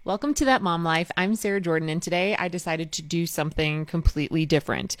Welcome to That Mom Life. I'm Sarah Jordan, and today I decided to do something completely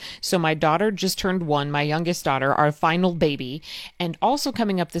different. So, my daughter just turned one, my youngest daughter, our final baby. And also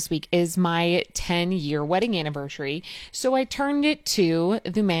coming up this week is my 10-year wedding anniversary. So, I turned it to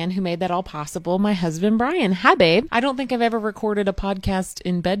the man who made that all possible, my husband, Brian. Hi, babe. I don't think I've ever recorded a podcast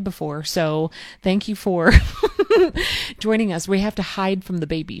in bed before. So, thank you for joining us. We have to hide from the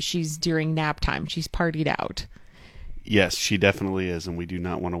baby. She's during nap time, she's partied out. Yes, she definitely is, and we do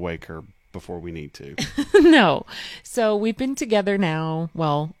not want to wake her before we need to. No. So we've been together now,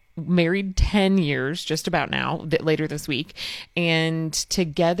 well, married 10 years, just about now, later this week, and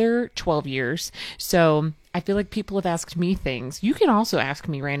together 12 years. So I feel like people have asked me things. You can also ask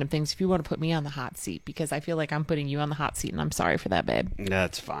me random things if you want to put me on the hot seat, because I feel like I'm putting you on the hot seat, and I'm sorry for that, babe.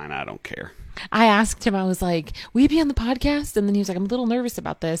 That's fine. I don't care. I asked him, I was like, will you be on the podcast? And then he was like, I'm a little nervous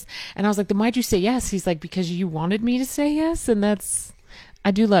about this. And I was like, then why'd you say yes? He's like, because you wanted me to say yes. And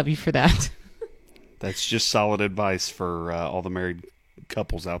I do love you for that. That's just solid advice for all the married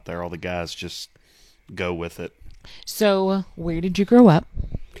couples out there. All the guys, just go with it. So, where did you grow up?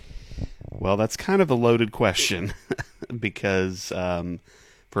 Well, that's kind of a loaded question because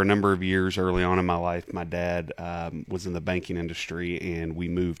for a number of years early on in my life, my dad was in the banking industry and we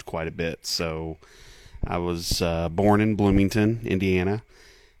moved quite a bit. So I was born in Bloomington, Indiana,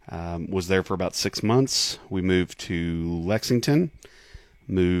 was there for about 6 months. We moved to Lexington,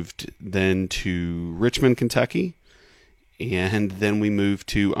 moved then to Richmond, Kentucky, and then we moved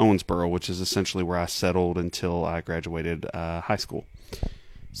to Owensboro, which is essentially where I settled until I graduated high school.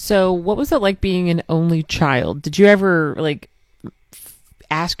 So, what was it like being an only child? Did you ever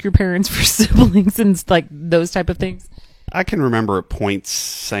ask your parents for siblings and like those type of things? I can remember at points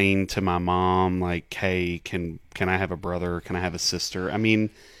saying to my mom, like, "Hey, can I have a brother? Can I have a sister?" I mean,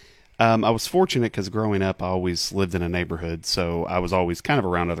 I was fortunate because growing up, I always lived in a neighborhood, so I was always kind of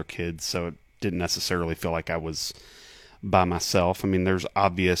around other kids, so it didn't necessarily feel like I was by myself. I mean, there's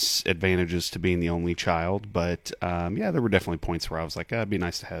obvious advantages to being the only child, but yeah, there were definitely points where I was like, it'd be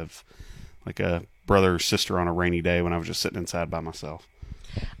nice to have like a brother or sister on a rainy day when I was just sitting inside by myself.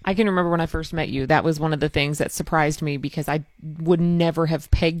 I can remember when I first met you, that was one of the things that surprised me because I would never have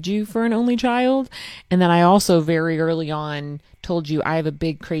pegged you for an only child. And then I also very early on told you I have a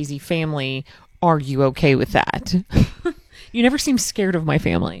big crazy family. Are you okay with that? You never seem scared of my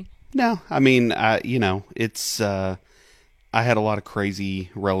family. No, I mean, it's I had a lot of crazy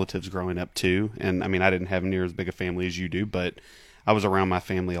relatives growing up too, and I mean, I didn't have near as big a family as you do, but I was around my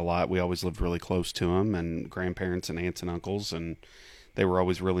family a lot. We always lived really close to them, and grandparents and aunts and uncles, and they were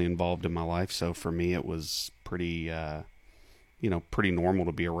always really involved in my life. So for me, it was pretty normal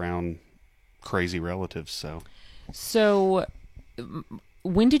to be around crazy relatives. So,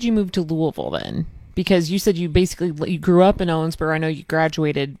 when did you move to Louisville then? Because you said you grew up in Owensboro. I know you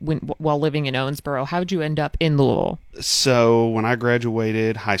graduated while living in Owensboro. How did you end up in Louisville? So when I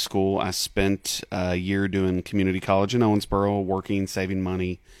graduated high school, I spent a year doing community college in Owensboro, working, saving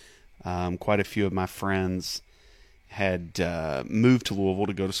money. Quite a few of my friends had moved to Louisville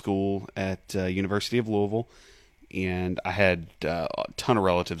to go to school at University of Louisville, and I had a ton of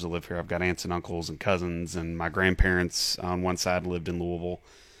relatives that live here. I've got aunts and uncles and cousins, and my grandparents on one side lived in Louisville.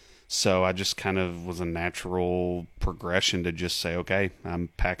 So I just kind of was a natural progression to just say, okay, I'm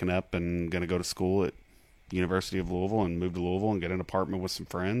packing up and going to go to school at University of Louisville and move to Louisville and get an apartment with some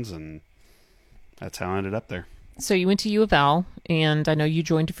friends, and that's how I ended up there. So you went to U of L, and I know you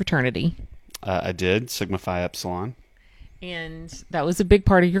joined a fraternity. I did, Sigma Phi Epsilon. And that was a big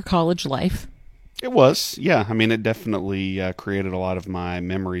part of your college life. It was, yeah. I mean, it definitely created a lot of my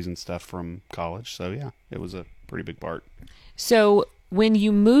memories and stuff from college. So, yeah, it was a pretty big part. So when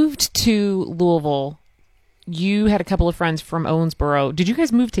you moved to Louisville, you had a couple of friends from Owensboro. Did you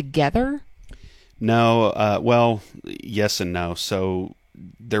guys move together? No, well, yes and no. So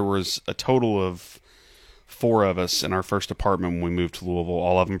there was a total of 4 of us in our first apartment when we moved to Louisville.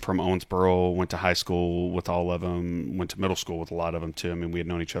 All of them from Owensboro, went to high school with all of them, went to middle school with a lot of them too. I mean, we had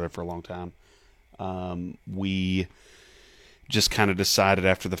known each other for a long time. We just kind of decided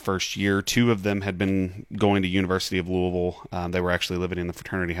after the first year, 2 of them had been going to University of Louisville. They were actually living in the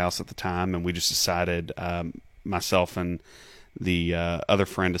fraternity house at the time, and we just decided, myself and the other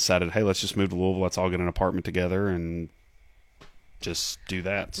friend decided, hey, let's just move to Louisville. Let's all get an apartment together and just do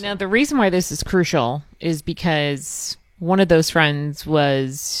that. So. Now, the reason why this is crucial is because one of those friends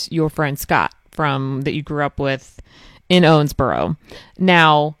was your friend Scott that you grew up with in Owensboro.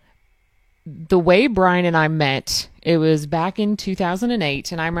 Now, the way Brian and I met, it was back in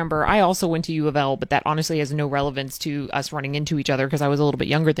 2008. And I remember I also went to U of L, but that honestly has no relevance to us running into each other because I was a little bit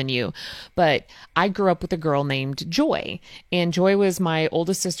younger than you. But I grew up with a girl named Joy. And Joy was my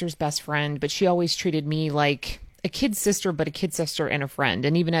oldest sister's best friend, but she always treated me like a kid sister, but a kid sister and a friend.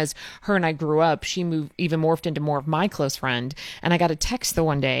 And even as her and I grew up, she even morphed into more of my close friend. And I got a text the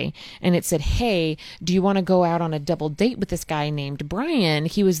one day and it said, "Hey, do you want to go out on a double date with this guy named Brian?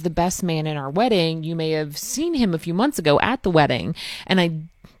 He was the best man in our wedding. You may have seen him a few months ago at the wedding." And I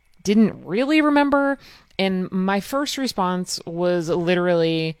didn't really remember. And my first response was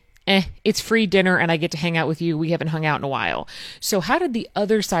literally, it's free dinner and I get to hang out with you. We haven't hung out in a while. So how did the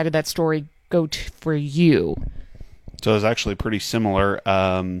other side of that story go for you? So it was actually pretty similar.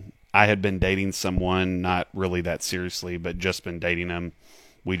 I had been dating someone, not really that seriously, but just been dating him.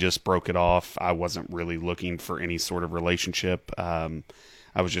 We just broke it off. I wasn't really looking for any sort of relationship. I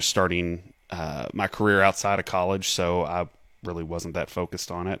was just starting my career outside of college, so I really wasn't that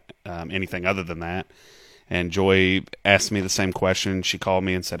focused on it, anything other than that. And Joy asked me the same question. She called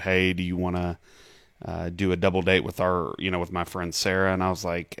me and said, "Hey, do you want to do a double date with with my friend Sarah?" And I was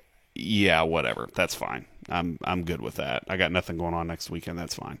like, "Yeah, whatever. That's fine. I'm good with that. I got nothing going on next weekend.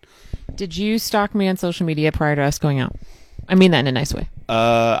 That's fine." Did you stalk me on social media prior to us going out? I mean that in a nice way.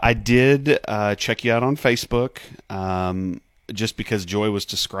 I did check you out on Facebook, just because Joy was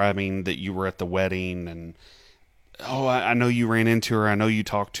describing that you were at the wedding, and I know you ran into her. I know you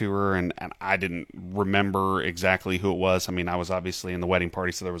talked to her, and I didn't remember exactly who it was. I mean, I was obviously in the wedding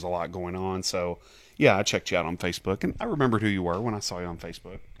party, so there was a lot going on. So yeah, I checked you out on Facebook, and I remembered who you were when I saw you on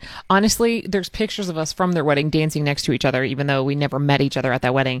Facebook. Honestly, there's pictures of us from their wedding dancing next to each other, even though we never met each other at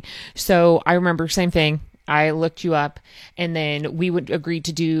that wedding. So I remember, same thing. I looked you up, and then we would agree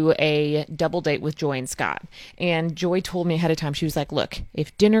to do a double date with Joy and Scott. And Joy told me ahead of time, she was like, "Look,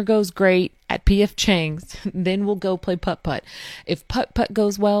 if dinner goes great at PF Chang's, then we'll go play putt-putt. If putt-putt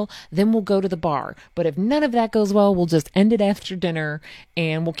goes well, then we'll go to the bar. But if none of that goes well, we'll just end it after dinner,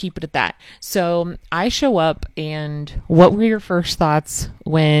 and we'll keep it at that." So I show up, and what were your first thoughts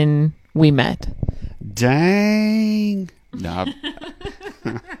when we met? Dang. No.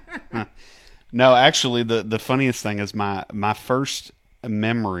 No, actually, the funniest thing is my first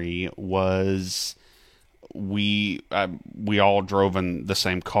memory was we all drove in the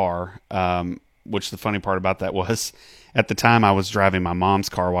same car. Which the funny part about that was, at the time I was driving my mom's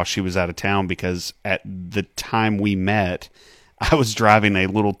car while she was out of town, because at the time we met, I was driving a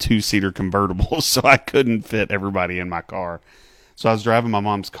little 2-seater convertible, so I couldn't fit everybody in my car. So I was driving my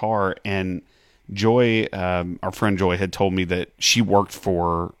mom's car, and Joy, our friend Joy, had told me that she worked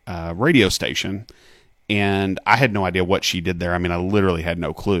for a radio station, and I had no idea what she did there. I mean, I literally had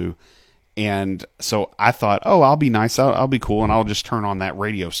no clue. And so I thought, oh, I'll be nice. I'll be cool, and I'll just turn on that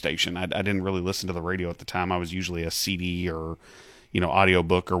radio station. I didn't really listen to the radio at the time. I was usually a CD or,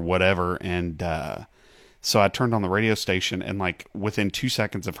 audiobook or whatever. And so I turned on the radio station, and like within 2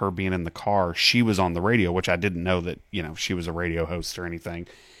 seconds of her being in the car, she was on the radio, which I didn't know that, she was a radio host or anything.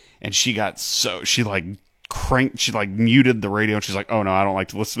 And she muted the radio, and she's like, "Oh no, I don't like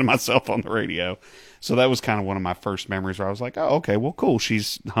to listen to myself on the radio." So that was kind of one of my first memories where I was like, "Oh, okay, well, cool.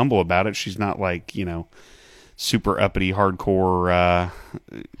 She's humble about it. She's not like, super uppity, hardcore."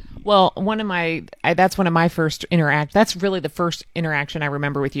 Well, that's one of my first that's really the first interaction I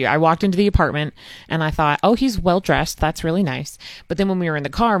remember with you. I walked into the apartment and I thought, "Oh, he's well dressed. That's really nice." But then when we were in the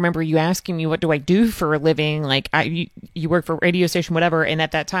car, I remember you asking me, "What do I do for a living?" Like, you work for a radio station, whatever. And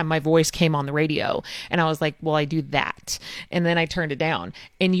at that time, my voice came on the radio, and I was like, "Well, I do that." And then I turned it down,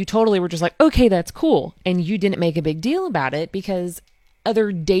 and you totally were just like, "Okay, that's cool." And you didn't make a big deal about it, because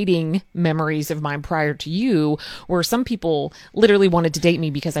other dating memories of mine prior to you where some people literally wanted to date me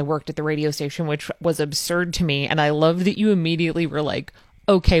because I worked at the radio station, which was absurd to me. And I love that you immediately were like,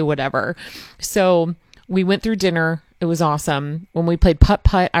 "Okay, whatever." So we went through dinner. It was awesome. When we played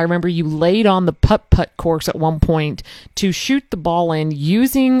putt-putt, I remember you laid on the putt-putt course at one point to shoot the ball in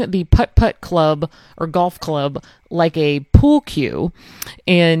using the putt-putt club or golf club like a pool cue.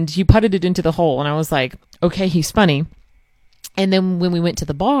 And you putted it into the hole. And I was like, "Okay, he's funny." And then when we went to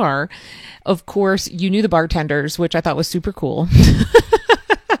the bar, of course, you knew the bartenders, which I thought was super cool,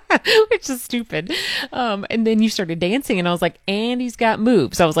 which is stupid. And then you started dancing, and I was like, "And he's got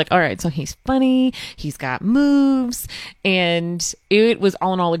moves." I was like, "All right, so he's funny. He's got moves." And it was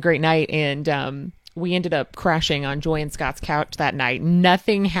all in all a great night. And we ended up crashing on Joy and Scott's couch that night.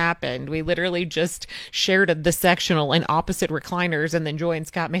 Nothing happened. We literally just shared the sectional in opposite recliners, and then Joy and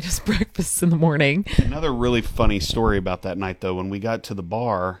Scott made us breakfast in the morning. Another really funny story about that night, though, when we got to the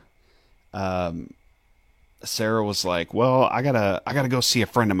bar, Sarah was like, "Well, I gotta go see a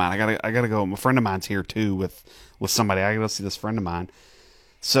friend of mine. I gotta go. A friend of mine's here too with somebody. I gotta go see this friend of mine."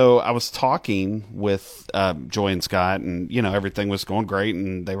 So I was talking with Joy and Scott, and everything was going great,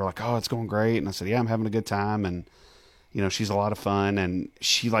 and they were like, "Oh, it's going great," and I said, "Yeah, I'm having a good time," and she's a lot of fun, and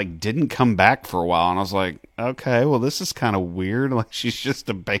she like didn't come back for a while, and I was like, "Okay, well, this is kind of weird. Like she's just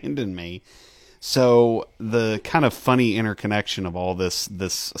abandoned me." So the kind of funny interconnection of all this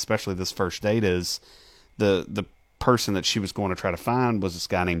especially this first date is the person that she was going to try to find was this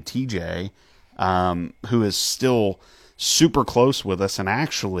guy named TJ, who is still super close with us. And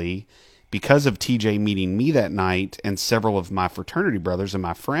actually, because of TJ meeting me that night and several of my fraternity brothers and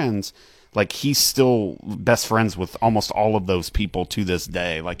my friends, like he's still best friends with almost all of those people to this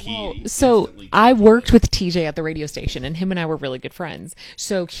day. Like so I worked with TJ at the radio station, and him and I were really good friends.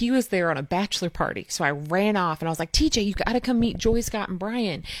 So he was there on a bachelor party. So I ran off and I was like, TJ, you got to come meet Joy, Scott, and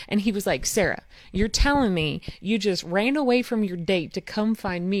Brian. And he was like, Sarah, you're telling me you just ran away from your date to come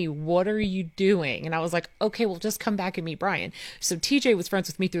find me. What are you doing? And I was like, okay, well, just come back and meet Brian. So TJ was friends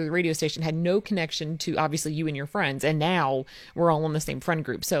with me through the radio station, had no connection to obviously you and your friends. And now we're all in the same friend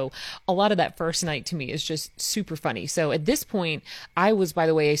group. So a lot of that first night to me is just super funny. So at this point, I was, by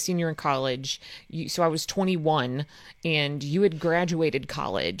the way, a senior in college. So I was 21 and you had graduated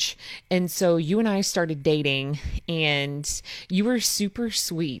college. And so you and I started dating, and you were super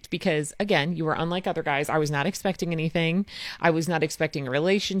sweet because, again, you were unlike other guys. I was not expecting anything. I was not expecting a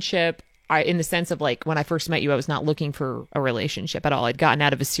relationship. In the sense of like when I first met you, I was not looking for a relationship at all. I'd gotten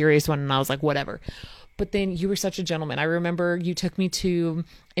out of a serious one and I was like, whatever. But then you were such a gentleman. I remember you took me to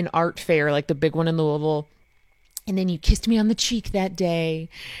an art fair, like the big one in Louisville. And then you kissed me on the cheek that day.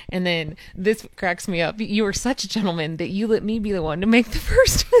 And then this cracks me up. You were such a gentleman that you let me be the one to make the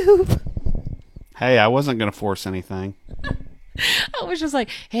first move. Hey, I wasn't going to force anything. I was just like,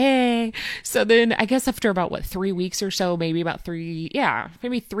 hey. So then I guess after about 3 weeks or so, maybe 3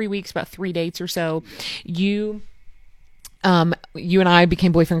 weeks, about 3 dates or so, you and I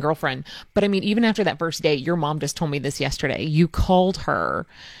became boyfriend, girlfriend. But I mean, even after that first date, your mom just told me this yesterday. You called her,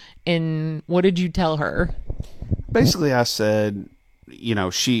 and what did you tell her? Basically, I said,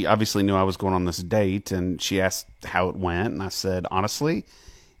 she obviously knew I was going on this date, and she asked how it went. And I said, honestly,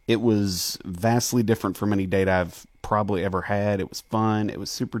 it was vastly different from any date I've probably ever had. It was fun. It was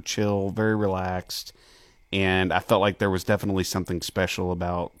super chill, very relaxed. And I felt like there was definitely something special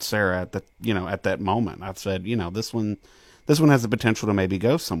about Sarah at that moment. I said, this one has the potential to maybe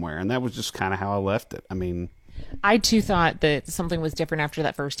go somewhere. And that was just kind of how I left it. I mean, I too thought that something was different after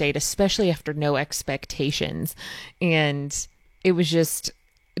that first date, especially after no expectations. And it was just,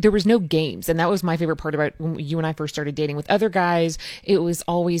 there was no games. And that was my favorite part about when you and I first started dating. With other guys, it was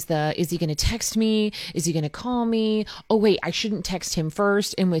always is he going to text me? Is he going to call me? Oh, wait, I shouldn't text him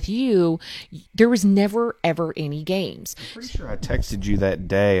first. And with you, there was never, ever any games. I'm pretty sure I texted you that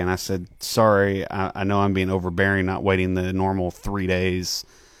day and I said, sorry, I know I'm being overbearing, not waiting the normal 3 days,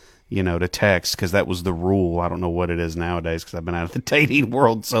 to text, because that was the rule. I don't know what it is nowadays because I've been out of the dating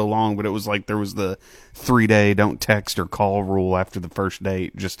world so long, but it was like there was the 3-day don't text or call rule after the first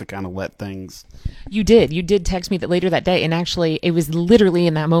date, just to kind of let things. You did text me that later that day, and actually it was literally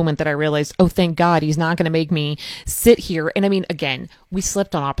in that moment that I realized, oh, thank God he's not going to make me sit here. And I mean, again, we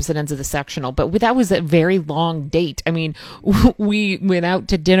slept on opposite ends of the sectional, but that was a very long date. I mean, we went out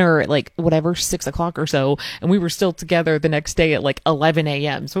to dinner at 6:00 or so, and we were still together the next day at 11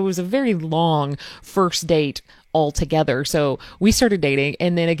 a.m. So it was a very long first date altogether. So we started dating,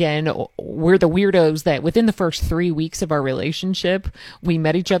 and then again, we're the weirdos that within the first 3 weeks of our relationship, we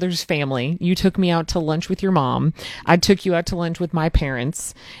met each other's family. You took me out to lunch with your mom. I took you out to lunch with my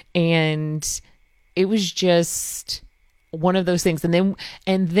parents, and it was just one of those things. And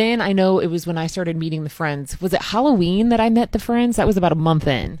then I know it was when I started meeting the friends. Was it Halloween that I met the friends? That was about a month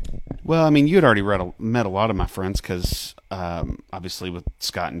in. Well, I mean, you had already met a lot of my friends because obviously with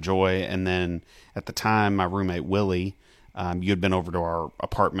Scott and Joy, and then at the time my roommate Willie, you had been over to our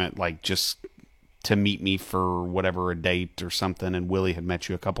apartment just to meet me for whatever, a date or something, and Willie had met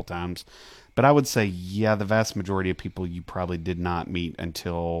you a couple times. But I would say, yeah, the vast majority of people you probably did not meet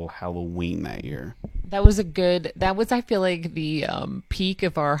until Halloween that year. That was, I feel like, the peak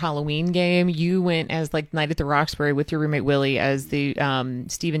of our Halloween game. You went as Night at the Roxbury with your roommate Willie as the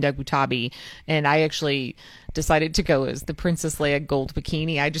Steve and Doug Butabi, and I actually decided to go as the Princess Leia gold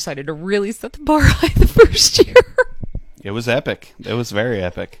bikini. I decided to really set the bar high the first year. It was epic. It was very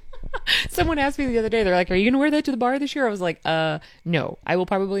epic. Someone asked me the other day, they're like, are you going to wear that to the bar this year? I was like, no, I will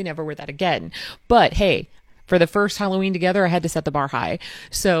probably never wear that again. But hey, For the first Halloween together, I had to set the bar high.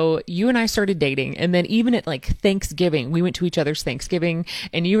 So you and I started dating. And then even at like Thanksgiving, we went to each other's Thanksgiving.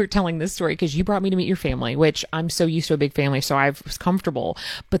 And you were telling this story because you brought me to meet your family, which I'm so used to a big family. So I was comfortable.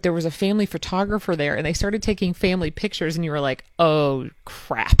 But there was a family photographer there and they started taking family pictures. And you were like, oh,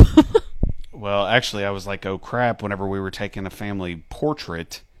 crap. Well, actually, I was like, oh crap, whenever we were taking a family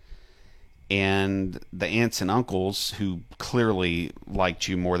portrait, and the aunts and uncles, who clearly liked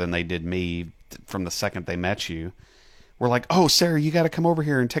you more than they did me from the second they met you, were like, oh, Sarah, you got to come over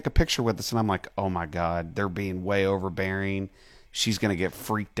here and take a picture with us. And I'm like, oh my God, they're being way overbearing. She's going to get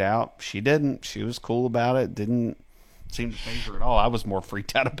freaked out. She didn't. She was cool about it. Didn't seem to phase her at all. I was more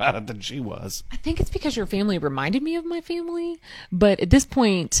freaked out about it than she was. I think it's because your family reminded me of my family. But at this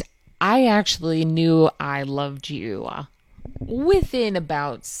point, I actually knew I loved you within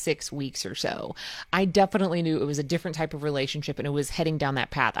about 6 weeks or so. I definitely knew it was a different type of relationship and it was heading down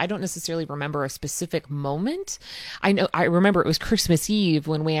that path. I don't necessarily remember a specific moment. I remember it was Christmas Eve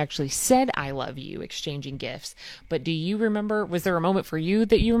when we actually said I love you, exchanging gifts. But do you remember, was there a moment for you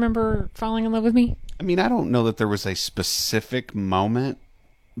that you remember falling in love with me? I mean, I don't know that there was a specific moment,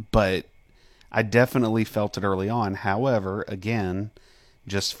 but I definitely felt it early on. However, again,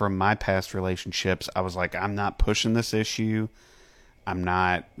 just from my past relationships, I was like, I'm not pushing this issue. I'm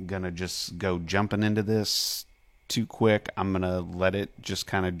not going to just go jumping into this too quick. I'm going to let it just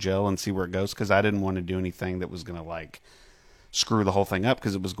kind of gel and see where it goes, because I didn't want to do anything that was going to like screw the whole thing up,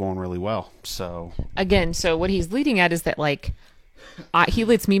 because it was going really well. So again, so what he's leading at is that like he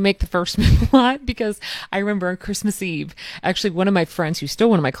lets me make the first move a lot, because I remember on Christmas Eve, actually one of my friends, who's still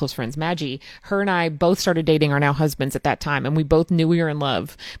one of my close friends, Maggie, her and I both started dating our now husbands at that time, and we both knew we were in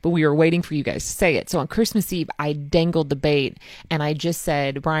love, but we were waiting for you guys to say it. So on Christmas Eve, I dangled the bait, and I just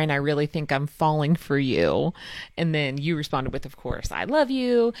said, Brian, I really think I'm falling for you. And then you responded with, of course, I love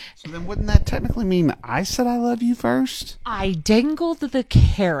you. So then wouldn't that technically mean I said I love you first? I dangled the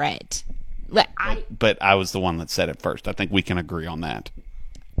carrot. But I was the one that said it first. I think we can agree on that.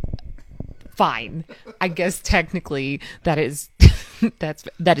 Fine. I guess technically that is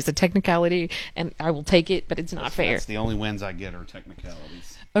that is a technicality, and I will take it, but it's not fair. That's the only wins I get are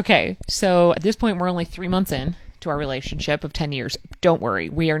technicalities. Okay, so at this point we're only 3 months in to our relationship of 10 years. Don't worry,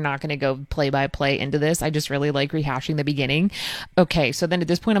 we are not going to go play by play into this. I just really like rehashing the beginning. Okay, so then at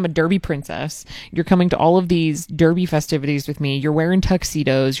this point I'm a Derby princess. You're coming to all of these Derby festivities with me. You're wearing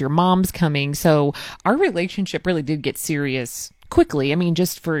tuxedos. Your mom's coming. So our relationship really did get serious quickly. I mean,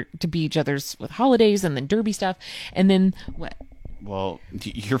 just to be each other's with holidays and then Derby stuff. And then what? Well,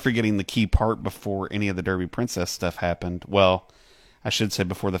 you're forgetting the key part before any of the Derby princess stuff happened. Well, I should say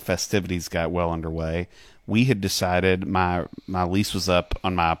before the festivities got well underway. We had decided my lease was up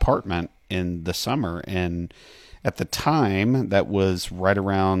on my apartment in the summer, and at the time that was right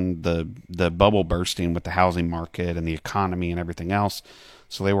around the bubble bursting with the housing market and the economy and everything else.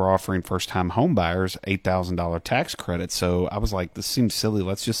 So they were offering first time home buyers $8,000 tax credit. So I was like, this seems silly.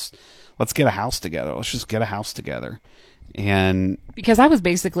 Let's get a house together. Let's just get a house together. And because I was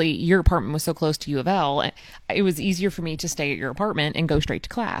basically, your apartment was so close to U of L, it was easier for me to stay at your apartment and go straight to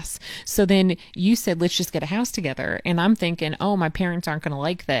class. So then you said, let's just get a house together. And I'm thinking, oh, my parents aren't going to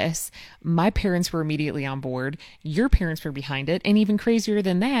like this. My parents were immediately on board. Your parents were behind it. And even crazier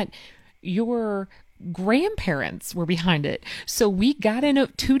than that, your grandparents were behind it. So we got in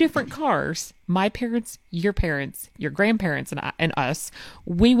 2 different cars. My parents, your grandparents, and us.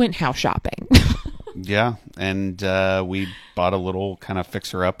 We went house shopping. Yeah, and we bought a little kind of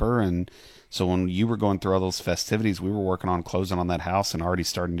fixer-upper, and so when you were going through all those festivities, we were working on closing on that house and already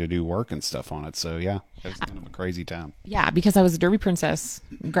starting to do work and stuff on it. So yeah, it was kind of a crazy time. Yeah, because I was a Derby princess,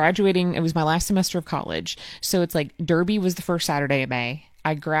 graduating. It was my last semester of college, so it's like Derby was the first Saturday of May.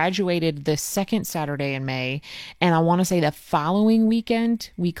 I graduated the second Saturday in May, and I want to say the following weekend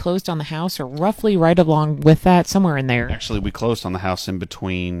we closed on the house, or roughly right along with that, somewhere in there. Actually, we closed on the house in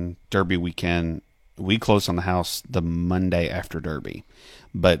between Derby weekend. We closed on the house the Monday after Derby,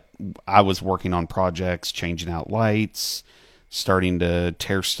 but I was working on projects, changing out lights, starting to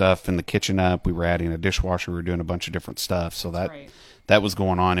tear stuff in the kitchen up. We were adding a dishwasher. We were doing a bunch of different stuff. So that was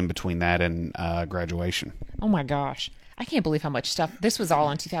going on in between that and graduation. Oh my gosh. I can't believe how much stuff, this was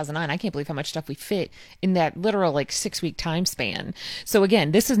all in 2009. I can't believe how much stuff we fit in that literal like 6-week time span. So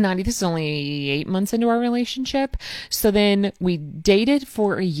again, this is only 8 months into our relationship. So then we dated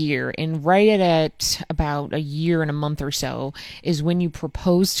for a year, and right at about a year and a month or so is when you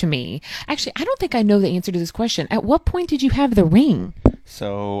proposed to me. Actually, I don't think I know the answer to this question. At what point did you have the ring?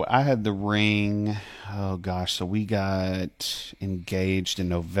 So I had the ring, oh gosh, so we got engaged in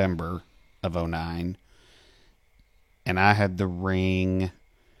November of 2009. And I had the ring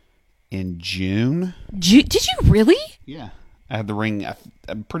in June. Did you really? Yeah. I had the ring.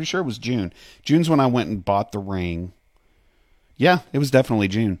 I'm pretty sure it was June. June's when I went and bought the ring. Yeah, it was definitely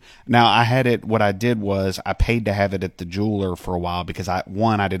June. Now, I had it, what I did was I paid to have it at the jeweler for a while because I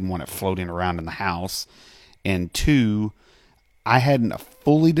didn't want it floating around in the house. And two, I hadn't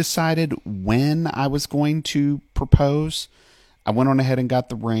fully decided when I was going to propose. I went on ahead and got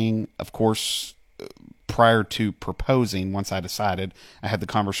the ring. Of course, prior to proposing, once I decided, I had the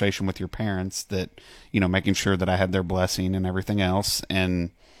conversation with your parents that, making sure that I had their blessing and everything else.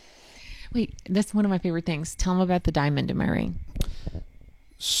 And wait, that's one of my favorite things. Tell them about the diamond in my ring.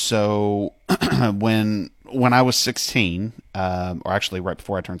 So when I was 16, or actually right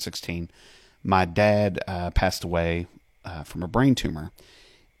before I turned 16, my dad passed away from a brain tumor.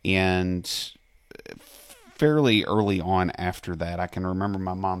 And fairly early on after that, I can remember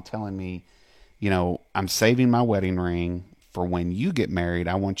my mom telling me, I'm saving my wedding ring for when you get married.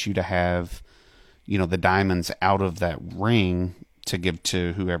 I want you to have, the diamonds out of that ring to give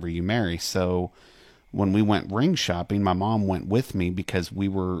to whoever you marry. So when we went ring shopping, my mom went with me because we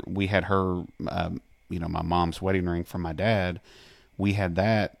had her, my mom's wedding ring from my dad. We had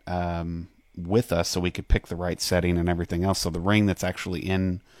that with us so we could pick the right setting and everything else. So the ring that's actually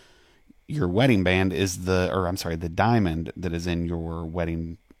in your wedding band is the diamond that is in your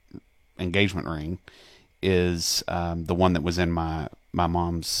wedding engagement ring is the one that was in my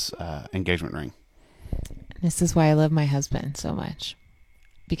mom's engagement ring. This is why I love my husband so much,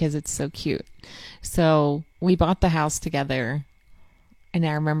 because it's so cute. So we bought the house together, and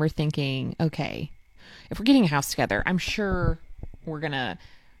I remember thinking, okay, if we're getting a house together, I'm sure we're going to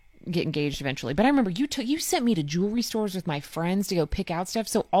get engaged eventually. But I remember you sent me to jewelry stores with my friends to go pick out stuff.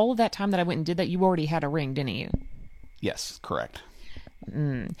 So all of that time that I went and did that, you already had a ring, didn't you? Yes, correct.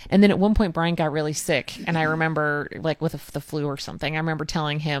 And then at one point, Brian got really sick. And I remember, like, with the flu or something, I remember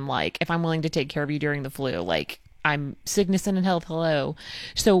telling him, like, if I'm willing to take care of you during the flu, like, I'm sickness and in health, hello.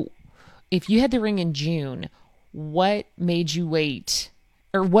 So if you had the ring in June, what made you wait?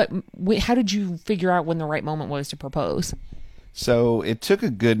 Or how did you figure out when the right moment was to propose? So it took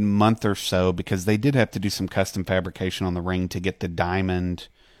a good month or so because they did have to do some custom fabrication on the ring to get the diamond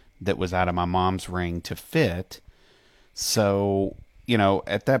that was out of my mom's ring to fit. So,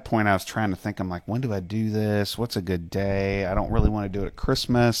 at that point I was trying to think, I'm like, when do I do this? What's a good day? I don't really want to do it at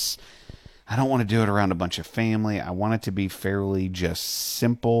Christmas. I don't want to do it around a bunch of family. I want it to be fairly just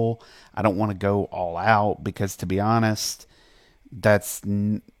simple. I don't want to go all out because, to be honest, that's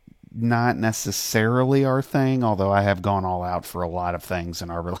not necessarily our thing, although I have gone all out for a lot of things in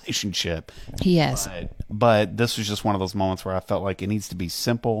our relationship. Yes. But this was just one of those moments where I felt like it needs to be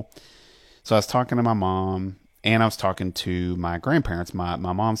simple. So I was talking to my mom, and I was talking to my grandparents, my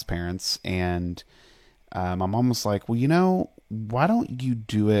mom's parents, and my mom was like, well, why don't you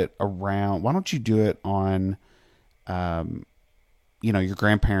do it on, your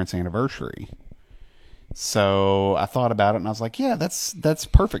grandparents' anniversary? So I thought about it, and I was like, yeah, that's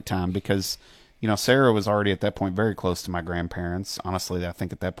perfect time because, Sarah was already at that point very close to my grandparents. Honestly, I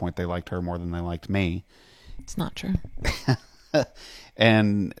think at that point they liked her more than they liked me. It's not true.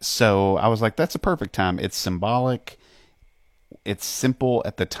 And so I was like, that's a perfect time. It's symbolic. It's simple.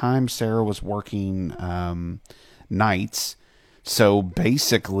 At the time, Sarah was working nights. So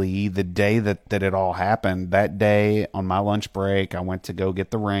basically, the day that it all happened, that day on my lunch break, I went to go get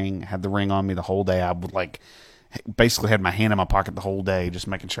the ring, had the ring on me the whole day. I would basically had my hand in my pocket the whole day, just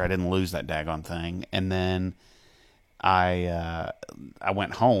making sure I didn't lose that daggone thing. And then I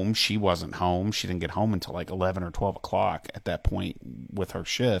went home. She wasn't home. She didn't get home until like 11 or 12 o'clock at that point with her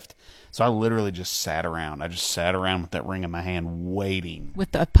shift. So I literally just sat around. I just sat around with that ring in my hand waiting.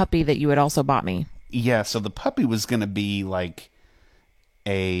 With the puppy that you had also bought me. Yeah, so the puppy was going to be like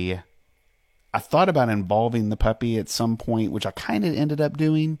I thought about involving the puppy at some point, which I kind of ended up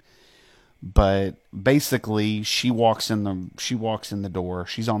doing. But basically, she walks in the door.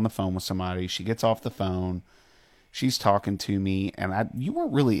 She's on the phone with somebody. She gets off the phone. She's talking to me, and you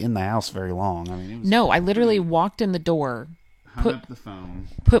weren't really in the house very long. I mean, no, I literally walked in the door, hung up the phone,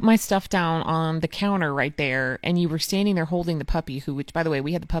 put my stuff down on the counter right there, and you were standing there holding the puppy, which, by the way,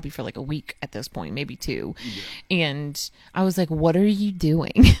 we had the puppy for like a week at this point, maybe 2. Yeah. And I was like, what are you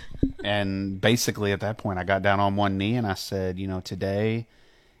doing? And basically at that point, I got down on one knee, and I said, today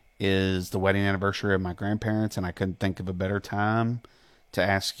is the wedding anniversary of my grandparents, and I couldn't think of a better time to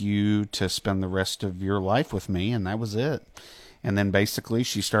ask you to spend the rest of your life with me, and that was it. And then basically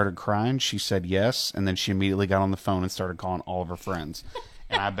she started crying. She said yes, and then she immediately got on the phone and started calling all of her friends.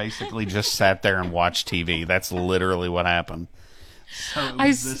 And I basically just sat there and watched TV. That's literally what happened. So it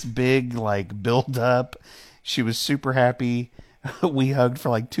was this big build up. She was super happy. we hugged for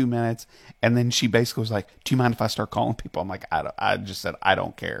like 2 minutes, and then she basically was like, "Do you mind if I start calling people?" I'm like, I just said, "I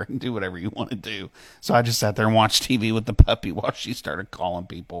don't care. Do whatever you want to do." So I just sat there and watched TV with the puppy while she started calling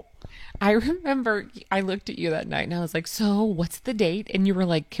people. I remember I looked at you that night and I was like, "So, what's the date?" And you were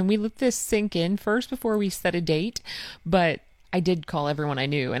like, "Can we let this sink in first before we set a date?" But I did call everyone I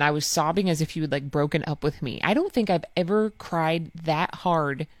knew, and I was sobbing as if you had like broken up with me. I don't think I've ever cried that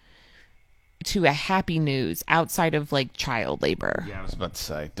hard to a happy news outside of like child labor. Yeah, I was about to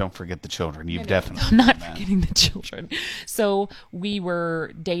say, don't forget the children. You've I'm definitely not done that. forgetting the children. So we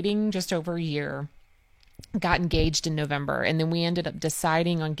were dating just over a year, got engaged in November, and then we ended up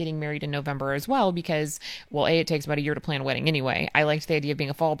deciding on getting married in November as well because, well, A, it takes about a year to plan a wedding anyway. I liked the idea of being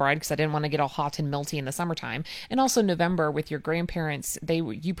a fall bride because I didn't want to get all hot and melty in the summertime. And also November with your grandparents,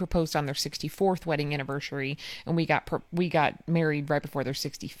 you proposed on their 64th wedding anniversary, and we got married right before their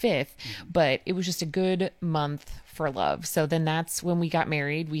 65th, but it was just a good month for love. So then that's when we got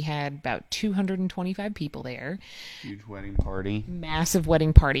married. We had about 225 people there. Huge wedding party. Massive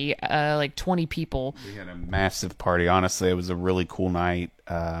wedding party, like 20 people. We had a massive party. Honestly, it was a really cool night.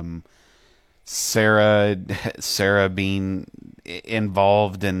 Sarah being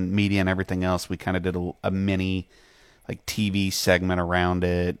involved in media and everything else, we kind of did a mini like TV segment around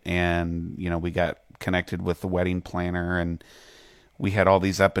it, and we got connected with the wedding planner, and we had all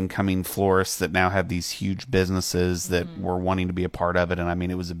these up and coming florists that now have these huge businesses that were wanting to be a part of it. And I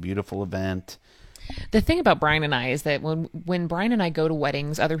mean, it was a beautiful event. The thing about Brian and I is that when Brian and I go to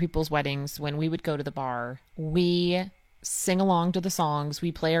weddings, other people's weddings, when we would go to the bar, we sing along to the songs,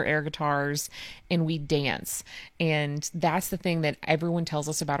 we play our air guitars, and we dance. And that's the thing that everyone tells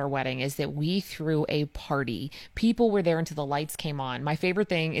us about our wedding is that we threw a party. People were there until the lights came on. My favorite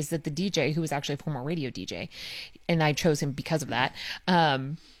thing is that the DJ, who was actually a former radio DJ, and I chose him because of that,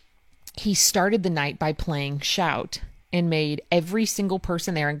 he started the night by playing Shout and made every single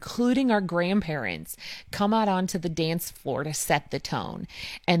person there, including our grandparents, come out onto the dance floor to set the tone.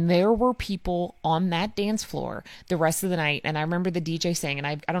 And there were people on that dance floor the rest of the night. And I remember the DJ saying, and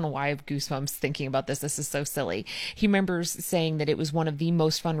I don't know why I have goosebumps thinking about this. This is so silly. He remembers saying that it was one of the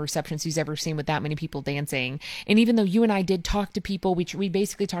most fun receptions he's ever seen with that many people dancing. And even though you and I did talk to people, we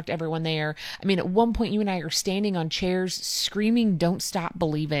basically talked to everyone there. I mean, at one point you and I are standing on chairs screaming, "Don't stop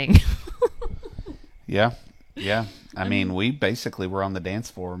believing." Yeah. Yeah. I mean, we basically were on the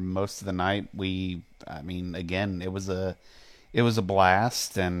dance floor most of the night. Again, it was a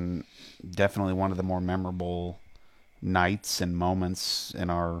blast, and definitely one of the more memorable nights and moments in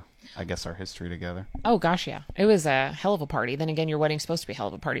our history together. Oh gosh, yeah. It was a hell of a party. Then again, your wedding's supposed to be a hell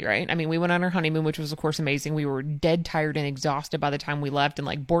of a party, right? I mean, we went on our honeymoon, which was of course amazing. We were dead tired and exhausted by the time we left, and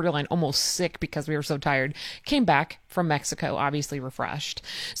like borderline almost sick because we were so tired. Came back from Mexico, obviously refreshed.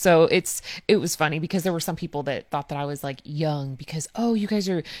 So it was funny because there were some people that thought that I was like young because, oh,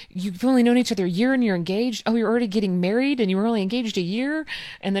 you've only known each other a year and you're engaged. Oh, you're already getting married and you were only engaged a year.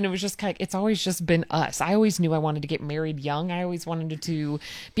 And then it was just kind of, it's always just been us. I always knew I wanted to get married young. I always wanted to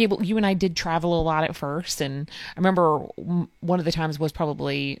be able, you and I did travel a lot at first. And I remember one of the times was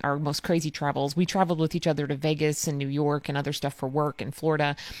probably our most crazy travels. We traveled with each other to Vegas and New York and other stuff for work in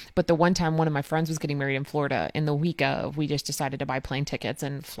Florida. But the one time one of my friends was getting married in Florida, in the week of, we just decided to buy plane tickets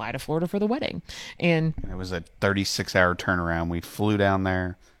and fly to Florida for the wedding. And it was a 36-hour turnaround. We flew down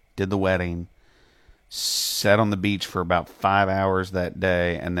there, did the wedding, sat on the beach for about 5 hours that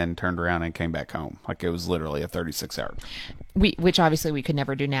day, and then turned around and came back home. Like, it was literally a 36-hour. Which obviously we could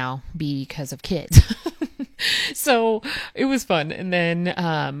never do now because of kids. So it was fun. And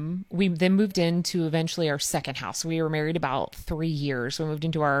then we then moved into eventually our second house. We were married about 3 years. We moved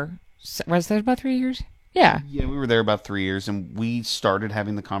into was that about 3 years? Yeah. Yeah, we were there about 3 years, and we started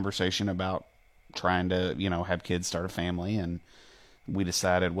having the conversation about trying to, have kids, start a family, and we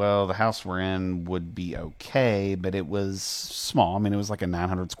decided, well, the house we're in would be okay, but it was small. I mean, it was like a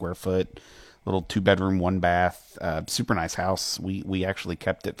 900 square foot little 2-bedroom, 1-bath, super nice house. We actually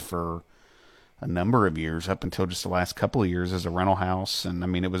kept it for a number of years, up until just the last couple of years, as a rental house. And I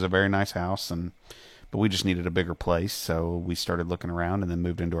mean, it was a very nice house, but we just needed a bigger place. So we started looking around and then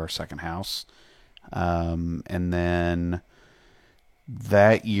moved into our second house. And then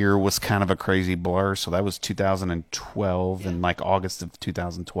that year was kind of a crazy blur. So that was 2012, in like August of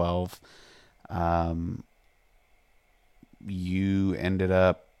 2012. You ended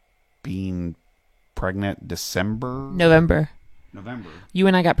up being pregnant November. You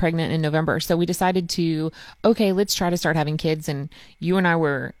and I got pregnant in November. So we decided let's try to start having kids. And you and I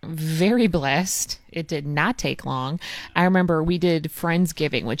were very blessed. It did not take long. I remember we did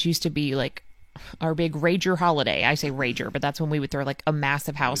Friendsgiving, which used to be like big rager holiday. I say rager, but that's when we would throw like a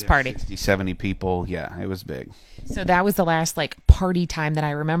massive house party. 60, 70 people. Yeah, it was big. So that was the last like party time that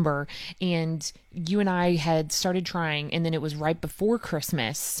I remember. And you and I had started trying, and then it was right before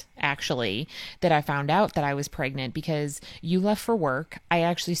Christmas, actually, that I found out that I was pregnant because you left for work. I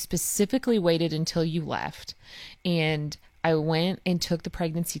actually specifically waited until you left, and I went and took the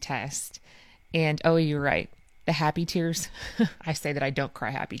pregnancy test. And oh, you're right. The happy tears. I say that I don't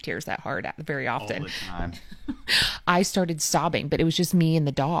cry happy tears that hard very often. All the time. I started sobbing, but it was just me and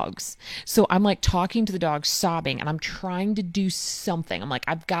the dogs. So I'm like talking to the dogs, sobbing, and I'm trying to do something. I'm like,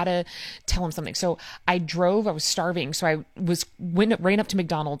 I've got to tell him something. So I was starving. So ran up to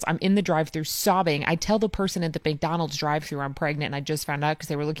McDonald's. I'm in the drive-thru sobbing. I tell the person at the McDonald's drive-thru I'm pregnant, and I just found out because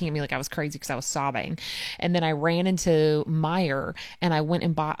they were looking at me like I was crazy because I was sobbing. And then I ran into Meijer and I went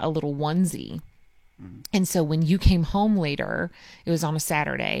and bought a little onesie. And so when you came home later, it was on a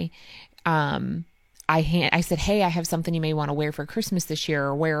Saturday, I said, hey, I have something you may want to wear for Christmas this year,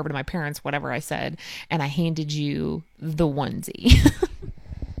 or wear over to my parents, whatever I said. And I handed you the onesie.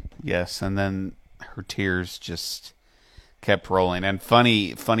 Yes. And then her tears just kept rolling. And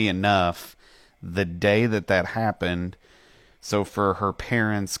funny enough, the day that happened, so for her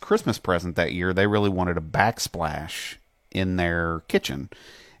parents' Christmas present that year, they really wanted a backsplash in their kitchen.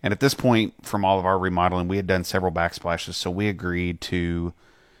 And at this point, from all of our remodeling, we had done several backsplashes, so we agreed to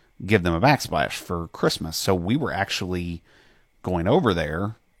give them a backsplash for Christmas. So we were actually going over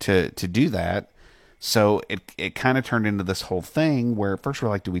there to do that. So it kind of turned into this whole thing where at first we're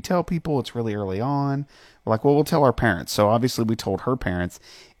like, do we tell people? It's really early on. We're like, well, we'll tell our parents. So obviously we told her parents.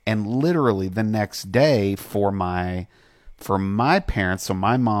 And literally the next day for my parents, so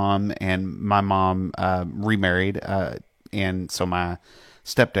my mom remarried, and so my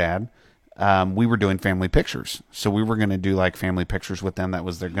stepdad, we were doing family pictures. So we were going to do like family pictures with them. That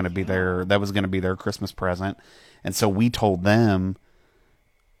was going to be their Christmas present. And so we told them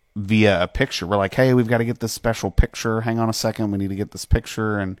via a picture. We're like, hey, we've got to get this special picture. Hang on a second. We need to get this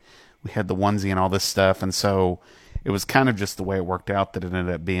picture. And we had the onesie and all this stuff. And so it was kind of just the way it worked out that it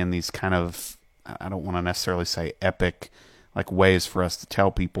ended up being these kind of, I don't want to necessarily say epic, like ways for us to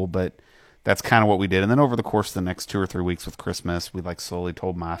tell people, but that's kind of what we did. And then over the course of the next 2 or 3 weeks with Christmas, we like slowly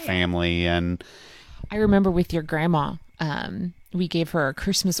told my family. And I remember with your grandma, we gave her a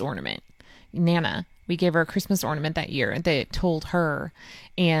Christmas ornament. Nana, we gave her a Christmas ornament that year that told her.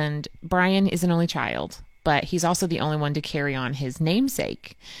 And Brian is an only child, but he's also the only one to carry on his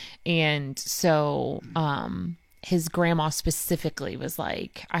namesake. And so his grandma specifically was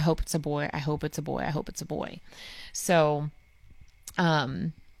like, I hope it's a boy. I hope it's a boy. I hope it's a boy. So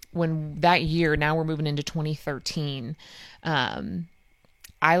when that year, now we're moving into 2013,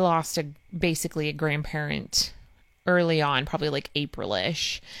 I lost basically a grandparent early on, probably like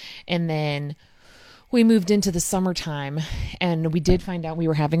April-ish. And then we moved into the summertime and we did find out we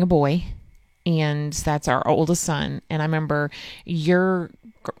were having a boy, and that's our oldest son. And I remember your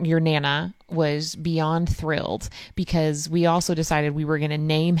Nana was beyond thrilled because we also decided we were going to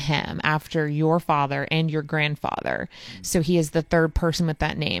name him after your father and your grandfather. So he is the third person with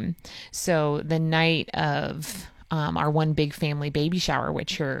that name. So the night of our one big family baby shower,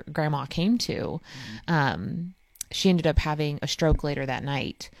 which your grandma came to, she ended up having a stroke later that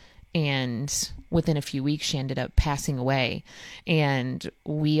night. And within a few weeks, she ended up passing away. And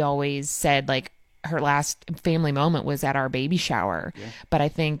we always said, like, her last family moment was at our baby shower. Yeah. But I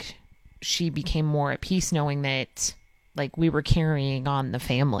think she became more at peace knowing that, like, we were carrying on the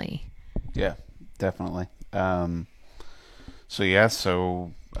family. Yeah, definitely.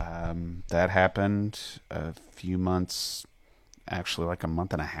 So that happened a few months, actually like a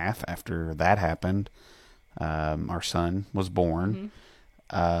month and a half after that happened. Our son was born.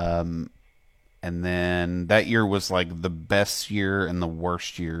 Mm-hmm. And then that year was like the best year and the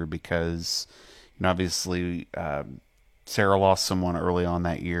worst year because, you know, obviously, Sarah lost someone early on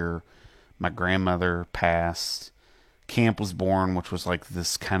that year. My grandmother passed. Camp was born, which was like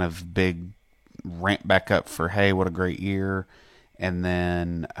this kind of big ramp back up for, hey, what a great year. And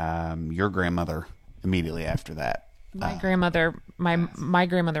then, your grandmother immediately after that. My grandmother, my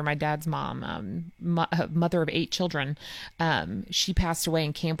grandmother, my dad's mom, mother of 8 children, she passed away,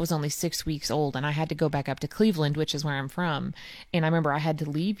 and Camp was only 6 weeks old, and I had to go back up to Cleveland, which is where I'm from. And I remember I had to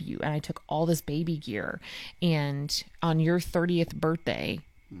leave you, and I took all this baby gear. And on your 30th birthday,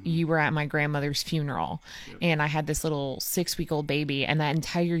 you were at my grandmother's funeral, and I had this little 6-week-old baby. And that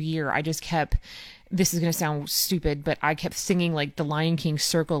entire year, I just kept, this is going to sound stupid, but I kept singing like the Lion King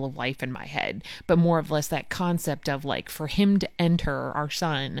Circle of Life in my head, but more or less that concept of like, for him to enter, our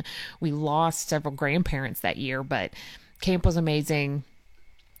son, we lost several grandparents that year, but Camp was amazing.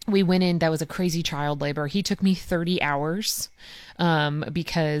 we went in. That was a crazy child labor. He took me 30 hours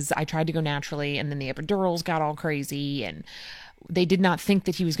because I tried to go naturally, and then the epidurals got all crazy, and they did not think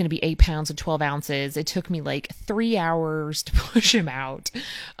that he was going to be 8 pounds and 12 ounces. It took me like 3 hours to push him out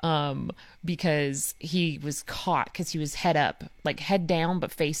because he was caught because he was head up, like head down,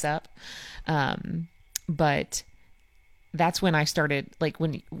 but face up. But that's when I started, like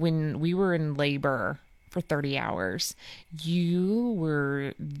when we were in labor for 30 hours, you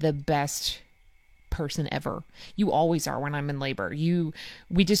were the best person ever. You always are when I'm in labor. You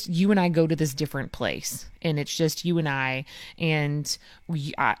and I go to this different place, and it's just you and I, and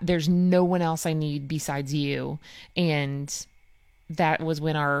there's no one else I need besides you. And that was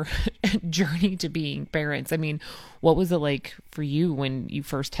when our journey to being parents. I mean, what was it like for you when you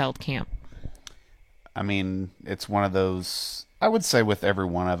first held camp? I mean, it's one of those, I would say with every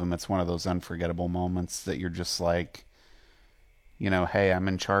one of them, it's one of those unforgettable moments that you're just like, hey, I'm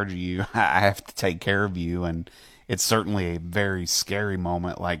in charge of you. I have to take care of you. And it's certainly a very scary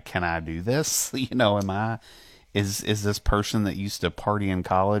moment. Like, can I do this? Is this person that used to party in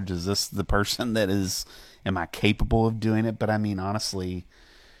college? Is this the person am I capable of doing it? But I mean, honestly,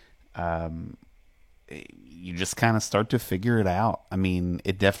 you just kind of start to figure it out. I mean,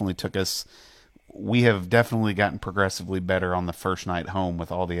 it definitely took us, we have definitely gotten progressively better on the first night home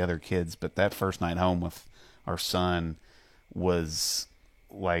with all the other kids, but that first night home with our son was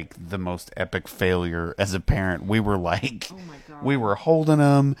like the most epic failure as a parent. We were like, Oh my God. we were holding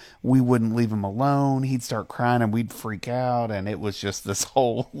him, we wouldn't leave him alone. He'd start crying and we'd freak out, and it was just this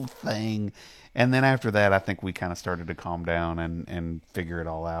whole thing. And then after that, I think we kind of started to calm down and figure it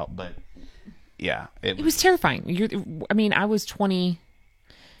all out. But yeah, It was terrifying. I was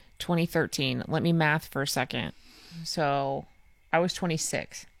 2013. Let me math for a second. So I was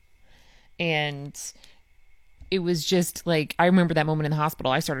 26. And it was just like, I remember that moment in the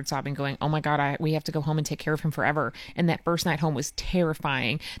hospital. I started sobbing, going, oh my God, we have to go home and take care of him forever. And that first night home was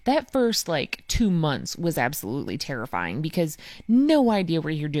terrifying. That first like 2 months was absolutely terrifying because no idea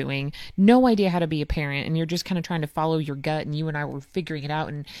what you're doing, no idea how to be a parent. And you're just kind of trying to follow your gut. And you and I were figuring it out.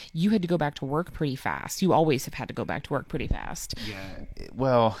 And you had to go back to work pretty fast. You always have had to go back to work pretty fast. Yeah.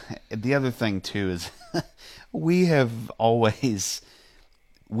 Well, the other thing too is we have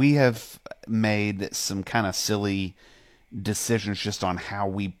made some kind of silly decisions just on how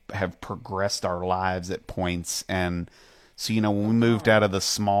we have progressed our lives at points. And so, when we moved out of the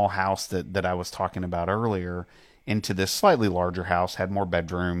small house that I was talking about earlier into this slightly larger house, had more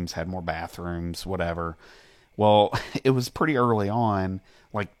bedrooms, had more bathrooms, whatever. Well, it was pretty early on,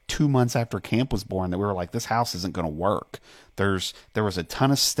 like 2 months after camp was born, that we were like, this house isn't going to work. There was a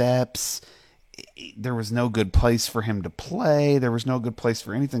ton of steps. There was no good place for him to play. There was no good place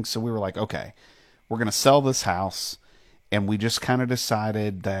for anything. So we were like, okay, we're going to sell this house. And we just kind of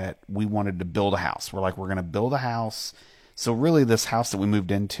decided that we wanted to build a house. We're like, we're going to build a house. So really this house that we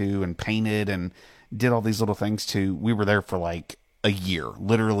moved into and painted and did all these little things to, we were there for like a year,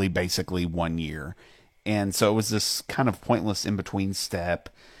 literally basically 1 year. And so it was this kind of pointless in-between step.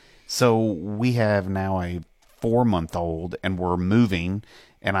 So we have now a 4-month-old and we're moving.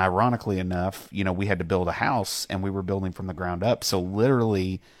 And ironically enough, we had to build a house and we were building from the ground up. So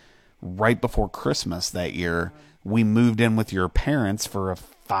literally right before Christmas that year, we moved in with your parents for a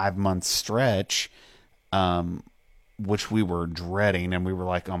 5-month stretch, which we were dreading. And we were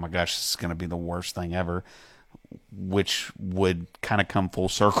like, oh my gosh, this is going to be the worst thing ever, which would kind of come full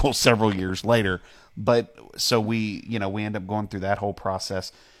circle several years later. But so we end up going through that whole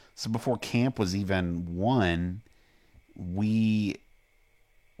process. So before camp was even won, we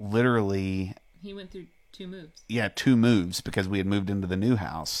literally, He went through 2 moves. yeah, 2 moves because we had moved into the new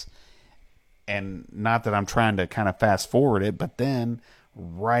house. And not that I'm trying to kind of fast forward it, but then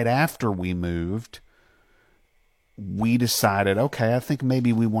right after we moved, we decided, okay, I think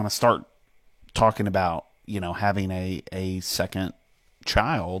maybe we want to start talking about, having a second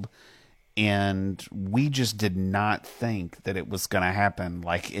child. And we just did not think that it was going to happen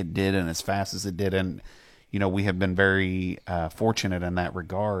like it did and as fast as it did. And we have been very fortunate in that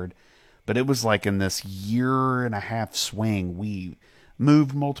regard. But it was like in this 1.5-year swing, we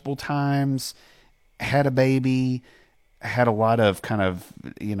moved multiple times, had a baby, had a lot of kind of,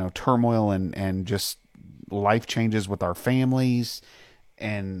 turmoil and just life changes with our families.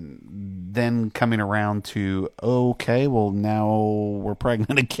 And then coming around to, okay, well, now we're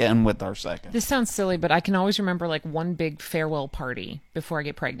pregnant again with our second. This sounds silly, but I can always remember like one big farewell party before I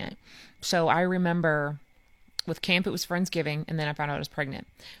get pregnant. So I remember With camp, it was Friendsgiving, and then I found out I was pregnant.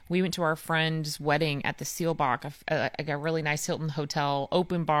 We went to our friend's wedding at the Seelbach, a really nice Hilton hotel,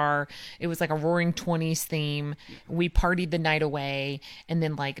 open bar. It was like a Roaring Twenties theme. We partied the night away, and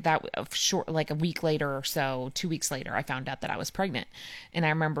then like that short, like a week later or so, 2 weeks later, I found out that I was pregnant. And I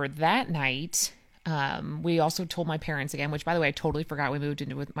remember that night. We also told my parents again, which by the way, I totally forgot we moved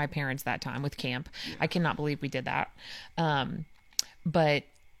into with my parents that time with camp. I cannot believe we did that. But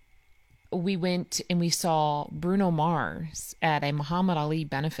we went and we saw Bruno Mars at a Muhammad Ali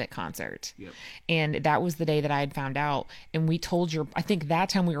benefit concert. Yep. And that was the day that I had found out. And we told I think that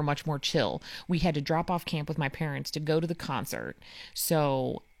time we were much more chill. We had to drop off camp with my parents to go to the concert.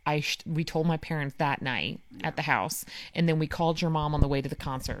 So we told my parents that night at the house. And then we called your mom on the way to the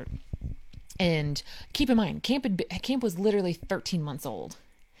concert. And keep in mind, camp was literally 13 months old.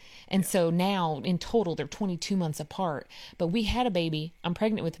 And so now in total, they're 22 months apart, but we had a baby. I'm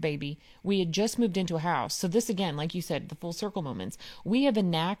pregnant with a baby. We had just moved into a house. So this again, like you said, the full circle moments, we have a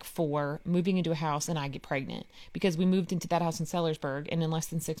knack for moving into a house and I get pregnant because we moved into that house in Sellersburg. And in less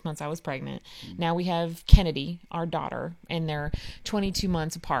than 6 months, I was pregnant. Now we have Kennedy, our daughter, and they're 22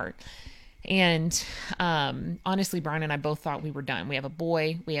 months apart. And honestly, Brian and I both thought we were done. We have a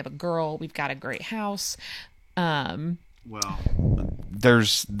boy, we have a girl, we've got a great house. Well,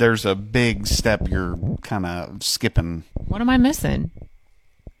 there's a big step you're kind of skipping. What am I missing?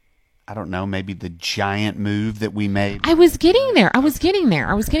 I don't know, maybe the giant move that we made. I was getting there.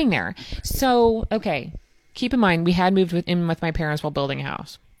 So, okay, keep in mind, we had moved in with my parents while building a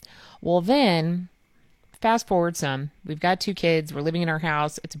house. Well, then, fast forward some. We've got 2 kids. We're living in our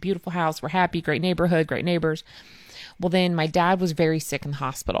house. It's a beautiful house. We're happy. Great neighborhood. Great neighbors. Well, then my dad was very sick in the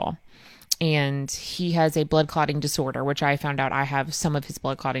hospital. And he has a blood clotting disorder, which I found out I have some of his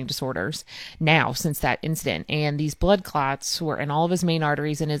blood clotting disorders now since that incident. And these blood clots were in all of his main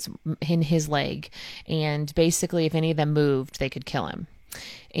arteries in his leg. And basically, if any of them moved, they could kill him.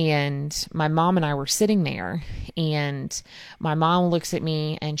 And my mom and I were sitting there, and my mom looks at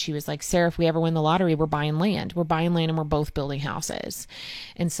me and she was like, Sarah, if we ever win the lottery, we're buying land. We're buying land and we're both building houses.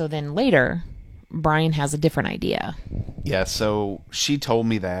 And so then later, Brian has a different idea. Yeah, so she told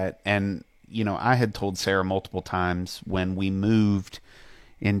me that, and I had told Sarah multiple times when we moved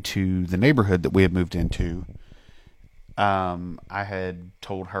into the neighborhood that we had moved into, I had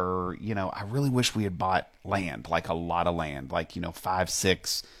told her, I really wish we had bought land, like a lot of land, like, 5,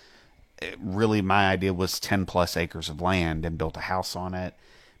 6. Really, my idea was 10 plus acres of land and built a house on it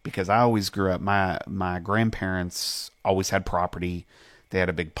because I always grew up, my grandparents always had property. They had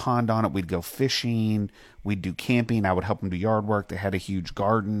a big pond on it. We'd go fishing. We'd do camping. I would help them do yard work. They had a huge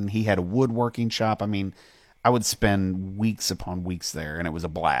garden. He had a woodworking shop. I mean, I would spend weeks upon weeks there, and it was a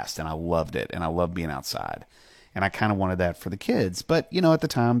blast, and I loved it, and I loved being outside. And I kind of wanted that for the kids. But, at the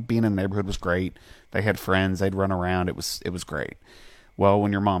time, being in the neighborhood was great. They had friends. They'd run around. It was great. Well,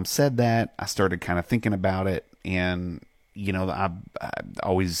 when your mom said that, I started kind of thinking about it, and, I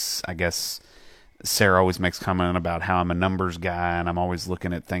always, I guess, Sarah always makes comment about how I'm a numbers guy and I'm always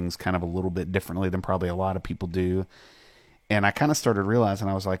looking at things kind of a little bit differently than probably a lot of people do. And I kind of started realizing,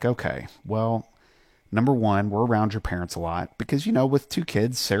 I was like, okay, well, number one, we're around your parents a lot because, with 2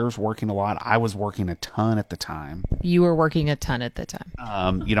 kids, Sarah's working a lot. I was working a ton at the time. You were working a ton at the time.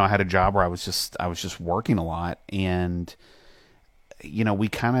 I had a job where I was just working a lot. And, we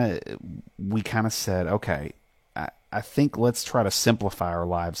kind of said, okay, I think let's try to simplify our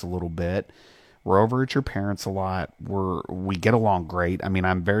lives a little bit. We're over at your parents a lot. We get along great. I mean,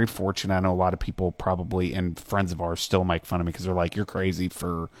 I'm very fortunate. I know a lot of people probably and friends of ours still make fun of me because they're like, "You're crazy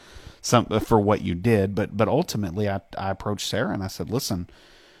for what you did." But ultimately, I approached Sarah and I said, "Listen,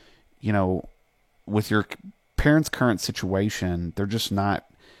 with your parents' current situation, they're just not.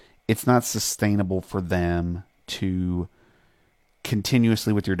 It's not sustainable for them to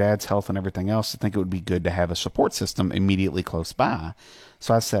continuously with your dad's health and everything else. I think it would be good to have a support system immediately close by."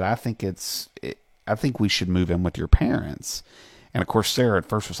 So I said, I think we should move in with your parents. And of course, Sarah at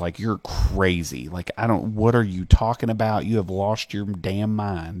first was like, "You're crazy. Like, what are you talking about? You have lost your damn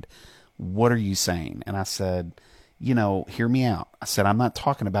mind. What are you saying?" And I said, hear me out. I said, I'm not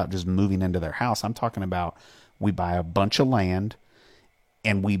talking about just moving into their house. I'm talking about we buy a bunch of land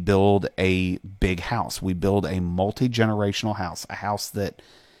and we build a big house. We build a multi-generational house, a house that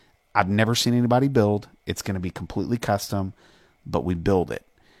I've never seen anybody build. It's going to be completely custom, but we build it.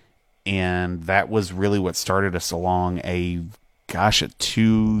 And that was really what started us along a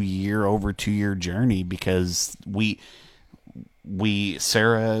 2-year journey because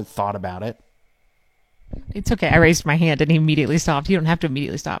Sarah thought about it. It's okay. I raised my hand and he immediately stopped. You don't have to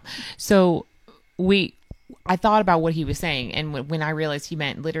immediately stop. So I thought about what he was saying. And when I realized he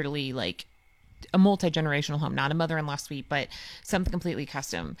meant literally like a multi-generational home, not a mother-in-law suite, but something completely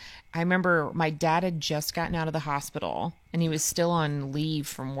custom. I remember my dad had just gotten out of the hospital and he was still on leave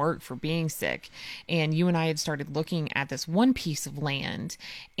from work for being sick. And you and I had started looking at this one piece of land.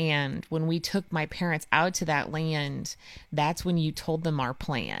 And when we took my parents out to that land, that's when you told them our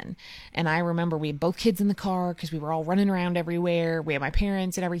plan. And I remember we had both kids in the car because we were all running around everywhere. We had my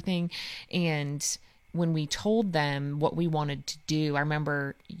parents and everything. And when we told them what we wanted to do, I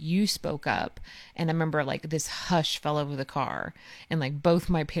remember you spoke up, and I remember like this hush fell over the car, and like both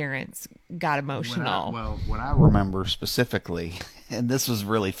my parents got emotional. What I remember specifically, and this was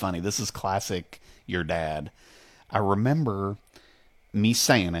really funny, this is classic your dad. I remember me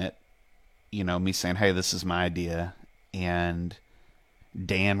saying it, me saying, hey, this is my idea, and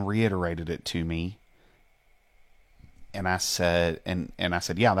Dan reiterated it to me. And I said,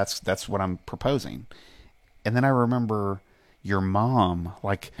 yeah, that's what I'm proposing. And then I remember your mom,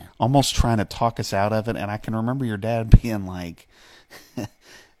 like, almost trying to talk us out of it. And I can remember your dad being like,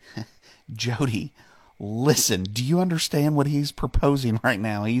 Jody, listen, do you understand what he's proposing right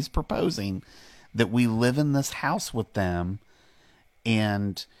now? He's proposing that we live in this house with them,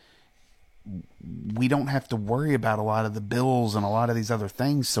 and we don't have to worry about a lot of the bills and a lot of these other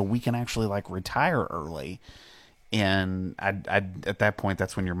things, so we can actually, like, retire early. And I at that point,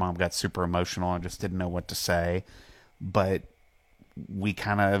 that's when your mom got super emotional. I just didn't know what to say. But we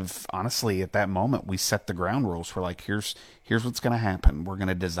kind of, honestly, at that moment, we set the ground rules. We're like, here's what's going to happen. We're going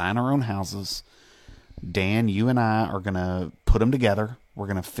to design our own houses. Dan, you and I are going to put them together. We're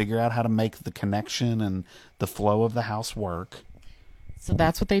going to figure out how to make the connection and the flow of the house work. So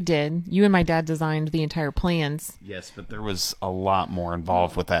that's what they did. You and my dad designed the entire plans. Yes, but there was a lot more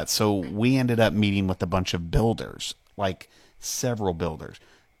involved with that. So we ended up meeting with a bunch of builders, like several builders.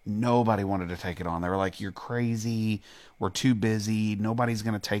 Nobody wanted to take it on. They were like, you're crazy. We're too busy. Nobody's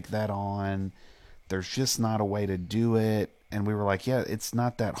going to take that on. There's just not a way to do it. And we were like, yeah, it's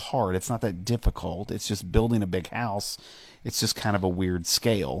not that hard. It's not that difficult. It's just building a big house. It's just kind of a weird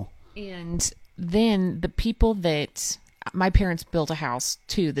scale. And then the people that my parents built a house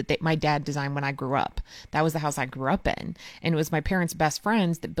too that my dad designed when I grew up. That was the house I grew up in. And it was my parents' best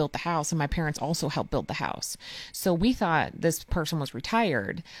friends that built the house, and my parents also helped build the house. So we thought this person was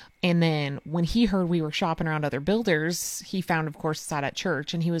retired. And then when he heard we were shopping around other builders, he found, of course, us out at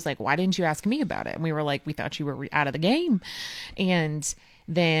church, and he was like, why didn't you ask me about it? And we were like, we thought you were out of the game. And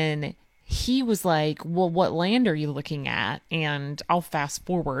then he was like, well, what land are you looking at? And I'll fast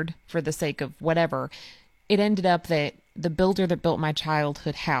forward for the sake of whatever. It ended up that the builder that built my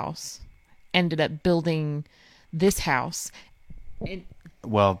childhood house ended up building this house.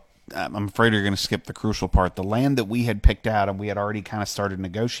 Well, I'm afraid you're going to skip the crucial part. The land that we had picked out and we had already kind of started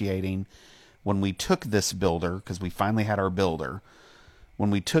negotiating when we took this builder, because we finally had our builder,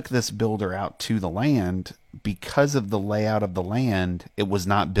 when we took this builder out to the land, because of the layout of the land, it was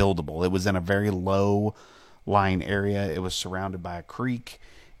not buildable. It was in a very low lying area. It was surrounded by a creek,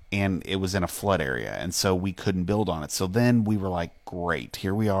 and it was in a flood area, and so we couldn't build on it. So then we were like, great,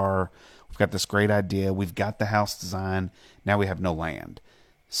 here we are. We've got this great idea. We've got the house design. Now we have no land.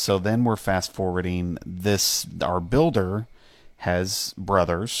 So then we're fast forwarding this. Our builder has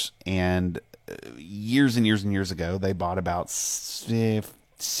brothers, and years and years and years ago, they bought about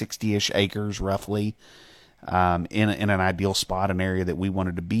 60-ish acres roughly in an ideal spot, an area that we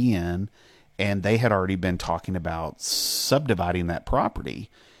wanted to be in. And they had already been talking about subdividing that property.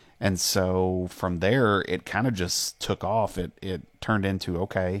 And so from there, it kind of just took off. It turned into,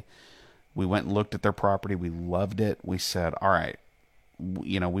 okay, we went and looked at their property. We loved it. We said, all right,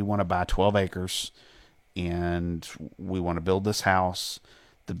 we want to buy 12 acres and we want to build this house.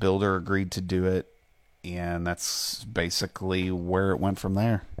 The builder agreed to do it. And that's basically where it went from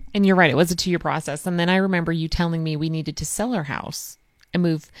there. And you're right. It was a 2-year process. And then I remember you telling me we needed to sell our house and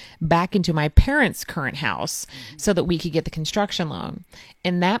move back into my parents' current house so that we could get the construction loan.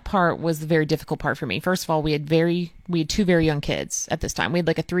 And that part was the very difficult part for me. First of all, we had 2 very young kids at this time. We had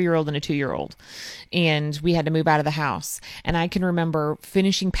like a 3-year-old and a 2-year-old, and we had to move out of the house. And I can remember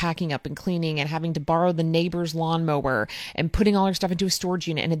finishing packing up and cleaning and having to borrow the neighbor's lawnmower and putting all our stuff into a storage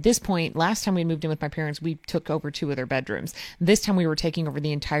unit. And at this point, last time we moved in with my parents, we took over 2 of their bedrooms. This time we were taking over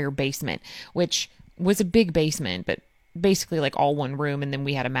the entire basement, which was a big basement, but basically like all one room, and then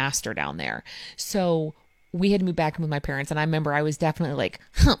we had a master down there. So we had moved back in with my parents, and I remember I was definitely like,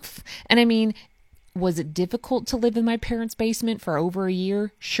 humph. And I mean, was it difficult to live in my parents' basement for over a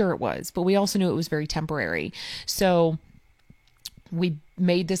year? Sure it was, but we also knew it was very temporary. So we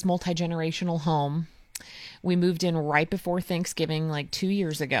made this multi-generational home. We moved in right before Thanksgiving, like 2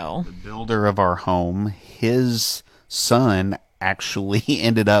 years ago. The builder of our home, his son actually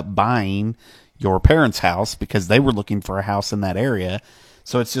ended up buying your parents' house because they were looking for a house in that area.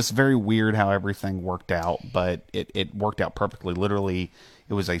 So it's just very weird how everything worked out, but it worked out perfectly. Literally,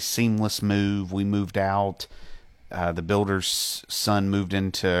 it was a seamless move. We moved out. The builder's son moved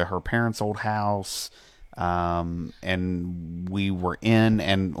into her parents' old house, and we were in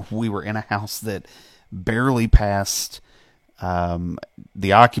a house that barely passed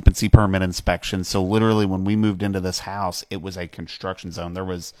the occupancy permit inspection. So literally, when we moved into this house, it was a construction zone.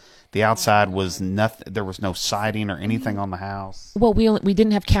 The outside was nothing. There was no siding or anything on the house. Well, we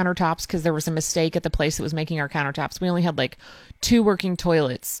didn't have countertops because there was a mistake at the place that was making our countertops. We only had like 2 working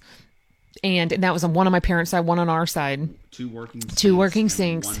toilets, and that was on one on my parents' side, one on our side. 2 working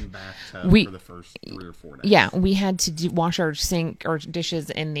sinks. One bathtub for the first 3 or 4 days. Yeah, we had to wash our sink or dishes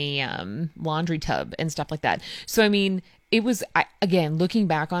in the laundry tub and stuff like that. So I mean, it was, again, looking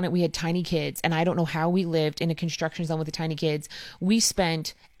back on it, we had tiny kids, and I don't know how we lived in a construction zone with the tiny kids. We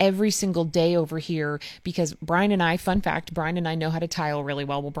spent every single day over here because Brian and I, fun fact, Brian and I know how to tile really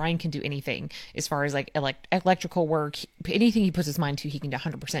well. Well, Brian can do anything as far as like electrical work. Anything he puts his mind to, he can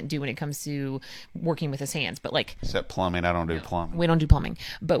 100% do when it comes to working with his hands. But like, except plumbing, I don't do plumbing. We don't do plumbing,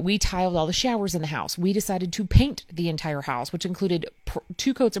 but we tiled all the showers in the house. We decided to paint the entire house, which included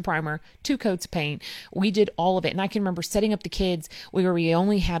 2 coats of primer, 2 coats of paint. We did all of it. And I can remember setting up the kids where we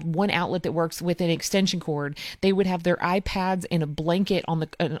only had one outlet that works with an extension cord. They would have their iPads in a blanket on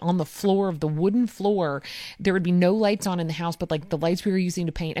the floor of the wooden floor. There would be no lights on in the house, but like the lights we were using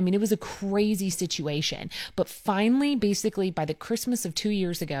to paint. I mean, it was a crazy situation. But finally, basically by the Christmas of 2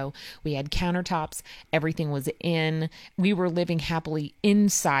 years ago, we had countertops. Everything was in. We were living happily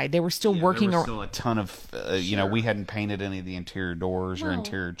inside. They were still working. There was still a ton of, we hadn't painted any of the interior doors or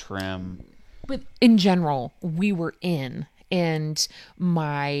interior trim. But in general, we were in. And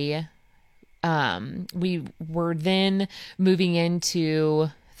we were then moving into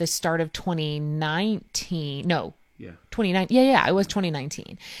the start of 2019. No. Yeah. 2019. Yeah, it was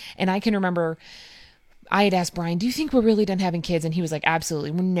 2019. And I can remember I had asked Brian, do you think we're really done having kids? And he was like,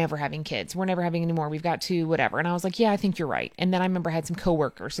 absolutely. We're never having kids. We're never having any more. We've got 2, whatever. And I was like, yeah, I think you're right. And then I remember I had some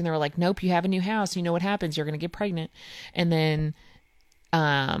coworkers and they were like, nope, you have a new house. You know what happens? You're going to get pregnant. And then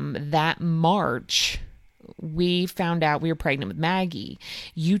that March, we found out we were pregnant with Maggie.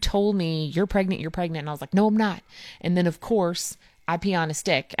 You told me, you're pregnant. And I was like, no, I'm not. And then, of course, I pee on a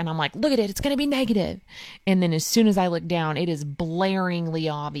stick and I'm like, look at it. It's going to be negative. And then as soon as I look down, it is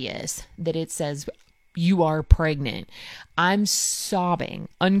blaringly obvious that it says, you are pregnant. I'm sobbing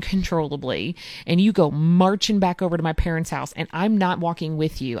uncontrollably, and you go marching back over to my parents' house, and I'm not walking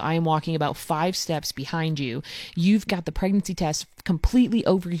with you. I am walking about 5 steps behind you. You've got the pregnancy test completely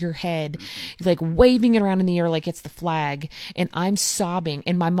over your head, like waving it around in the air like it's the flag, and I'm sobbing,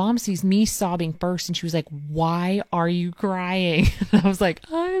 and my mom sees me sobbing first, and she was like, why are you crying? And I was like,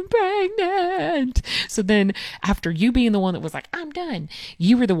 I'm pregnant. So then after you being the one that was like, I'm done,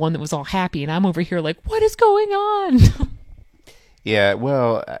 you were the one that was all happy, and I'm over here like, what is going on? Yeah,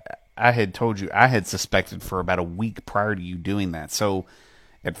 well, I had told you, I had suspected for about a week prior to you doing that. So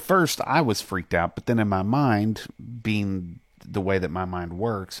at first I was freaked out, but then in my mind, being the way that my mind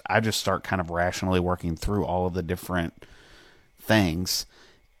works, I just start kind of rationally working through all of the different things.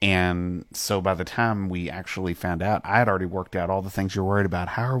 And so by the time we actually found out, I had already worked out all the things you're worried about.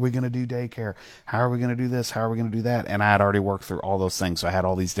 How are we going to do daycare? How are we going to do this? How are we going to do that? And I had already worked through all those things. So I had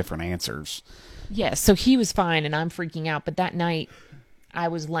all these different answers. Yes, so he was fine and I'm freaking out. But that night, I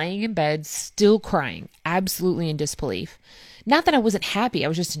was laying in bed, still crying, absolutely in disbelief. Not that I wasn't happy, I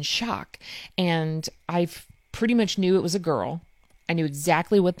was just in shock. And I pretty much knew it was a girl. I knew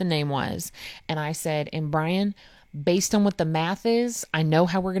exactly what the name was. And I said, and Brian, based on what the math is, I know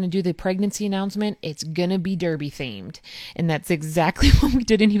how we're going to do the pregnancy announcement. It's going to be Derby themed. And that's exactly what we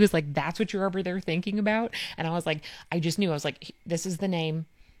did. And he was like, that's what you're over there thinking about? And I was like, I just knew. I was like, this is the name.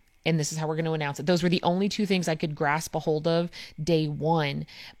 And this is how we're going to announce it. Those were the only 2 things I could grasp a hold of day one.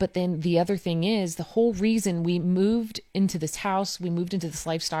 But then the other thing is, the whole reason we moved into this house, we moved into this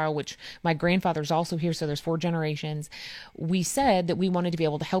lifestyle, which my grandfather's also here, so there's 4 generations. We said that we wanted to be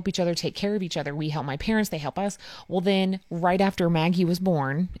able to help each other, take care of each other. We help my parents, they help us. Well, then right after Maggie was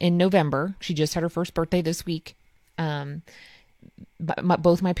born in November, she just had her first birthday this week,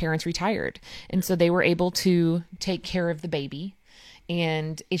 both my parents retired. And so they were able to take care of the baby.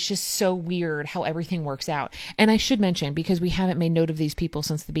 And it's just so weird how everything works out. And I should mention, because we haven't made note of these people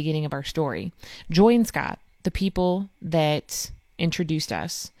since the beginning of our story, Joy and Scott, the people that introduced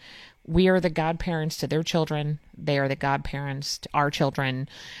us, we are the godparents to their children. They are the godparents to our children.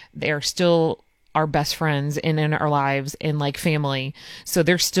 They are still our best friends and in our lives and like family. So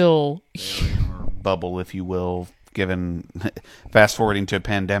they're still in our bubble, if you will, given fast forwarding to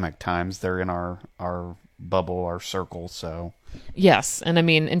pandemic times, they're in our bubble, our circle. So Yes. And I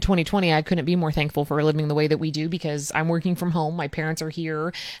mean, in 2020, I couldn't be more thankful for living the way that we do because I'm working from home. My parents are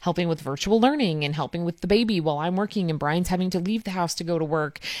here helping with virtual learning and helping with the baby while I'm working, and Brian's having to leave the house to go to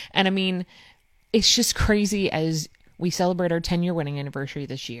work. And I mean, it's just crazy as we celebrate our 10-year wedding anniversary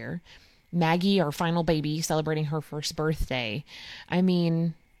this year. Maggie, our final baby, celebrating her first birthday. I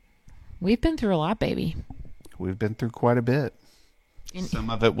mean, we've been through a lot, baby. we've been through quite a bit. Some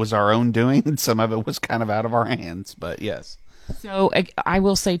of it was our own doing, and some of it was kind of out of our hands. But yes. So I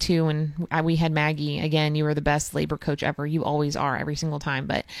will say too, when we had Maggie, again, you were the best labor coach ever. You always are every single time.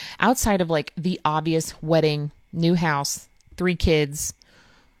 But outside of like the obvious wedding, new house, 3 kids,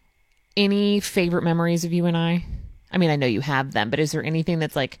 any favorite memories of you and I? I mean, I know you have them, but is there anything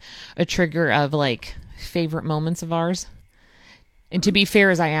that's like a trigger of like favorite moments of ours? And to be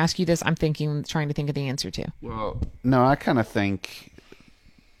fair, as I ask you this, I'm trying to think of the answer too. Well, no, I kind of think,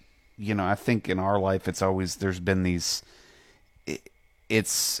 I think in our life, there's been these,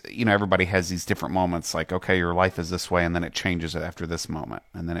 everybody has these different moments, like, okay, your life is this way, and then it changes after this moment,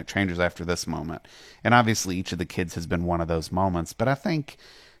 and then it changes after this moment. And obviously each of the kids has been one of those moments, but I think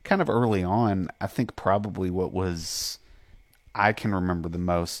kind of early on, I think probably I can remember the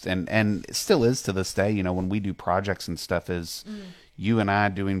most, and it still is to this day, when we do projects and stuff, is you and I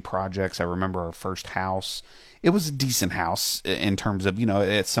doing projects. I remember our first house. It was a decent house in terms of,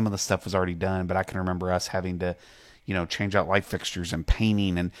 some of the stuff was already done, but I can remember us having to, change out light fixtures and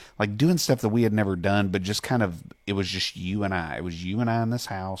painting and like doing stuff that we had never done, but just kind of, it was just you and I. It was you and I in this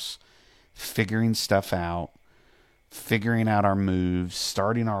house, figuring stuff out, figuring out our moves,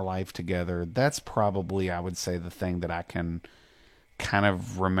 starting our life together. That's probably, I would say, the thing that I can kind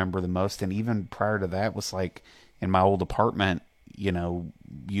of remember the most. And even prior to that was like in my old apartment, you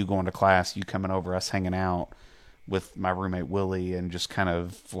going to class, you coming over, us hanging out with my roommate Willie, and just kind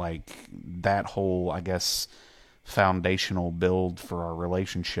of like that whole, I guess, foundational build for our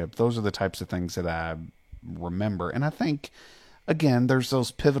relationship. Those are the types of things that I remember. And I think, again, there's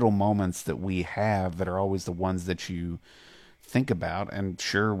those pivotal moments that we have that are always the ones that you think about. And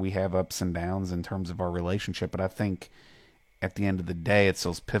sure, we have ups and downs in terms of our relationship, but I think at the end of the day, it's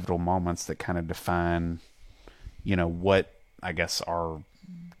those pivotal moments that kind of define, what, I guess, our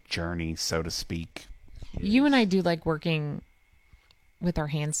journey, so to speak, is. You and I do like working with our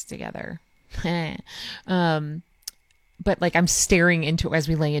hands together. But like I'm staring into, as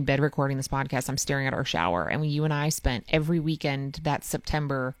we lay in bed recording this podcast, I'm staring at our shower. And you and I spent every weekend that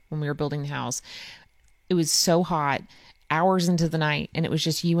September when we were building the house, it was so hot, hours into the night. And it was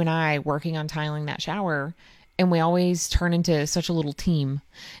just you and I working on tiling that shower. And we always turn into such a little team.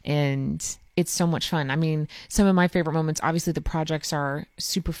 And it's so much fun. I mean, some of my favorite moments, obviously the projects are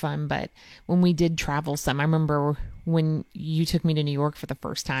super fun, but when we did travel some, I remember when you took me to New York for the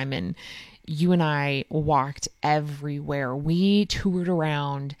first time and you and I walked everywhere. We toured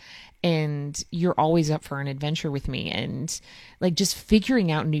around, and you're always up for an adventure with me. And like just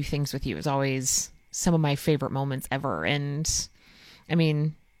figuring out new things with you is always some of my favorite moments ever. And I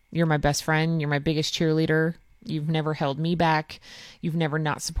mean, you're my best friend. You're my biggest cheerleader. You've never held me back. You've never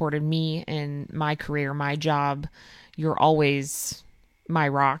not supported me in my career, my job. You're always my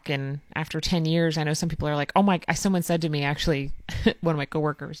rock. And after 10 years, I know some people are like, oh my, someone said to me, actually, one of my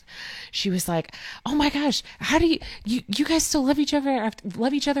coworkers, she was like, oh my gosh, how do you guys still love each other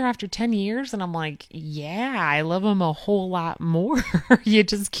after 10 years? And I'm like, yeah, I love them a whole lot more. You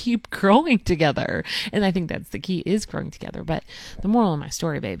just keep growing together. And I think that's the key, is growing together. But the moral of my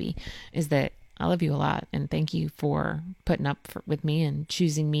story, baby, is that I love you a lot, and thank you for putting up with me and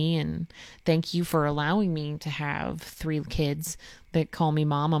choosing me, and thank you for allowing me to have 3 kids that call me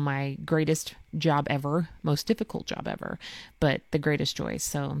mom on my greatest job ever, most difficult job ever, but the greatest joy.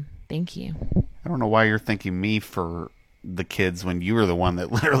 So thank you. I don't know why you're thanking me for the kids when you were the one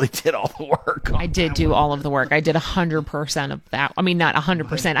that literally did all the work. I did do all of the work. I did 100% of that. I mean, not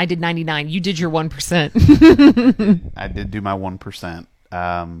 100%. I did 99. You did your 1%. I did do my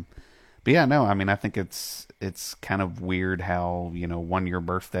 1%. But yeah, no, I mean, I think it's kind of weird how, 1 year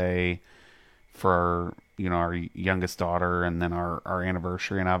birthday for our youngest daughter, and then our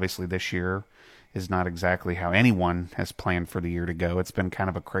anniversary, and obviously this year is not exactly how anyone has planned for the year to go. It's been kind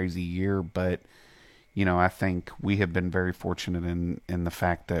of a crazy year, but I think we have been very fortunate in the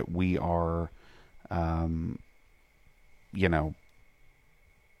fact that we are, kind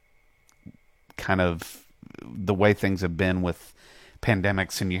of the way things have been with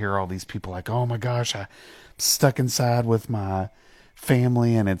pandemics, and you hear all these people like, oh my gosh, I'm stuck inside with my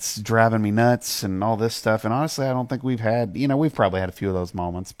family and it's driving me nuts and all this stuff. And honestly, I don't think we've probably had a few of those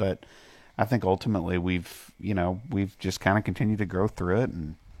moments, but I think ultimately we've just kind of continued to grow through it,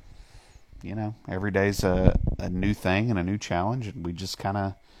 and every day's a new thing and a new challenge, and we just kind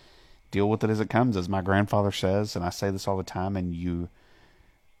of deal with it as it comes, as my grandfather says, and I say this all the time, and you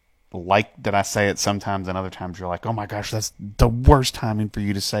like that I say it sometimes, and other times you're like, oh my gosh, that's the worst timing for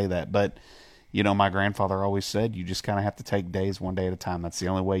you to say that. But my grandfather always said, you just kind of have to take days one day at a time. That's the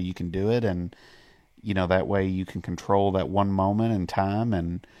only way you can do it, and that way you can control that one moment in time,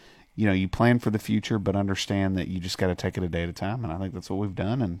 and you plan for the future, but understand that you just got to take it a day at a time. And I think that's what we've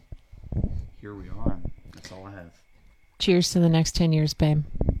done, and here we are. And that's all I have. Cheers to the next 10 years, babe.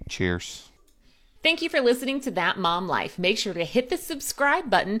 Cheers. Thank you for listening to That Mom Life. Make sure to hit the subscribe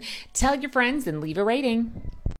button, tell your friends, and leave a rating.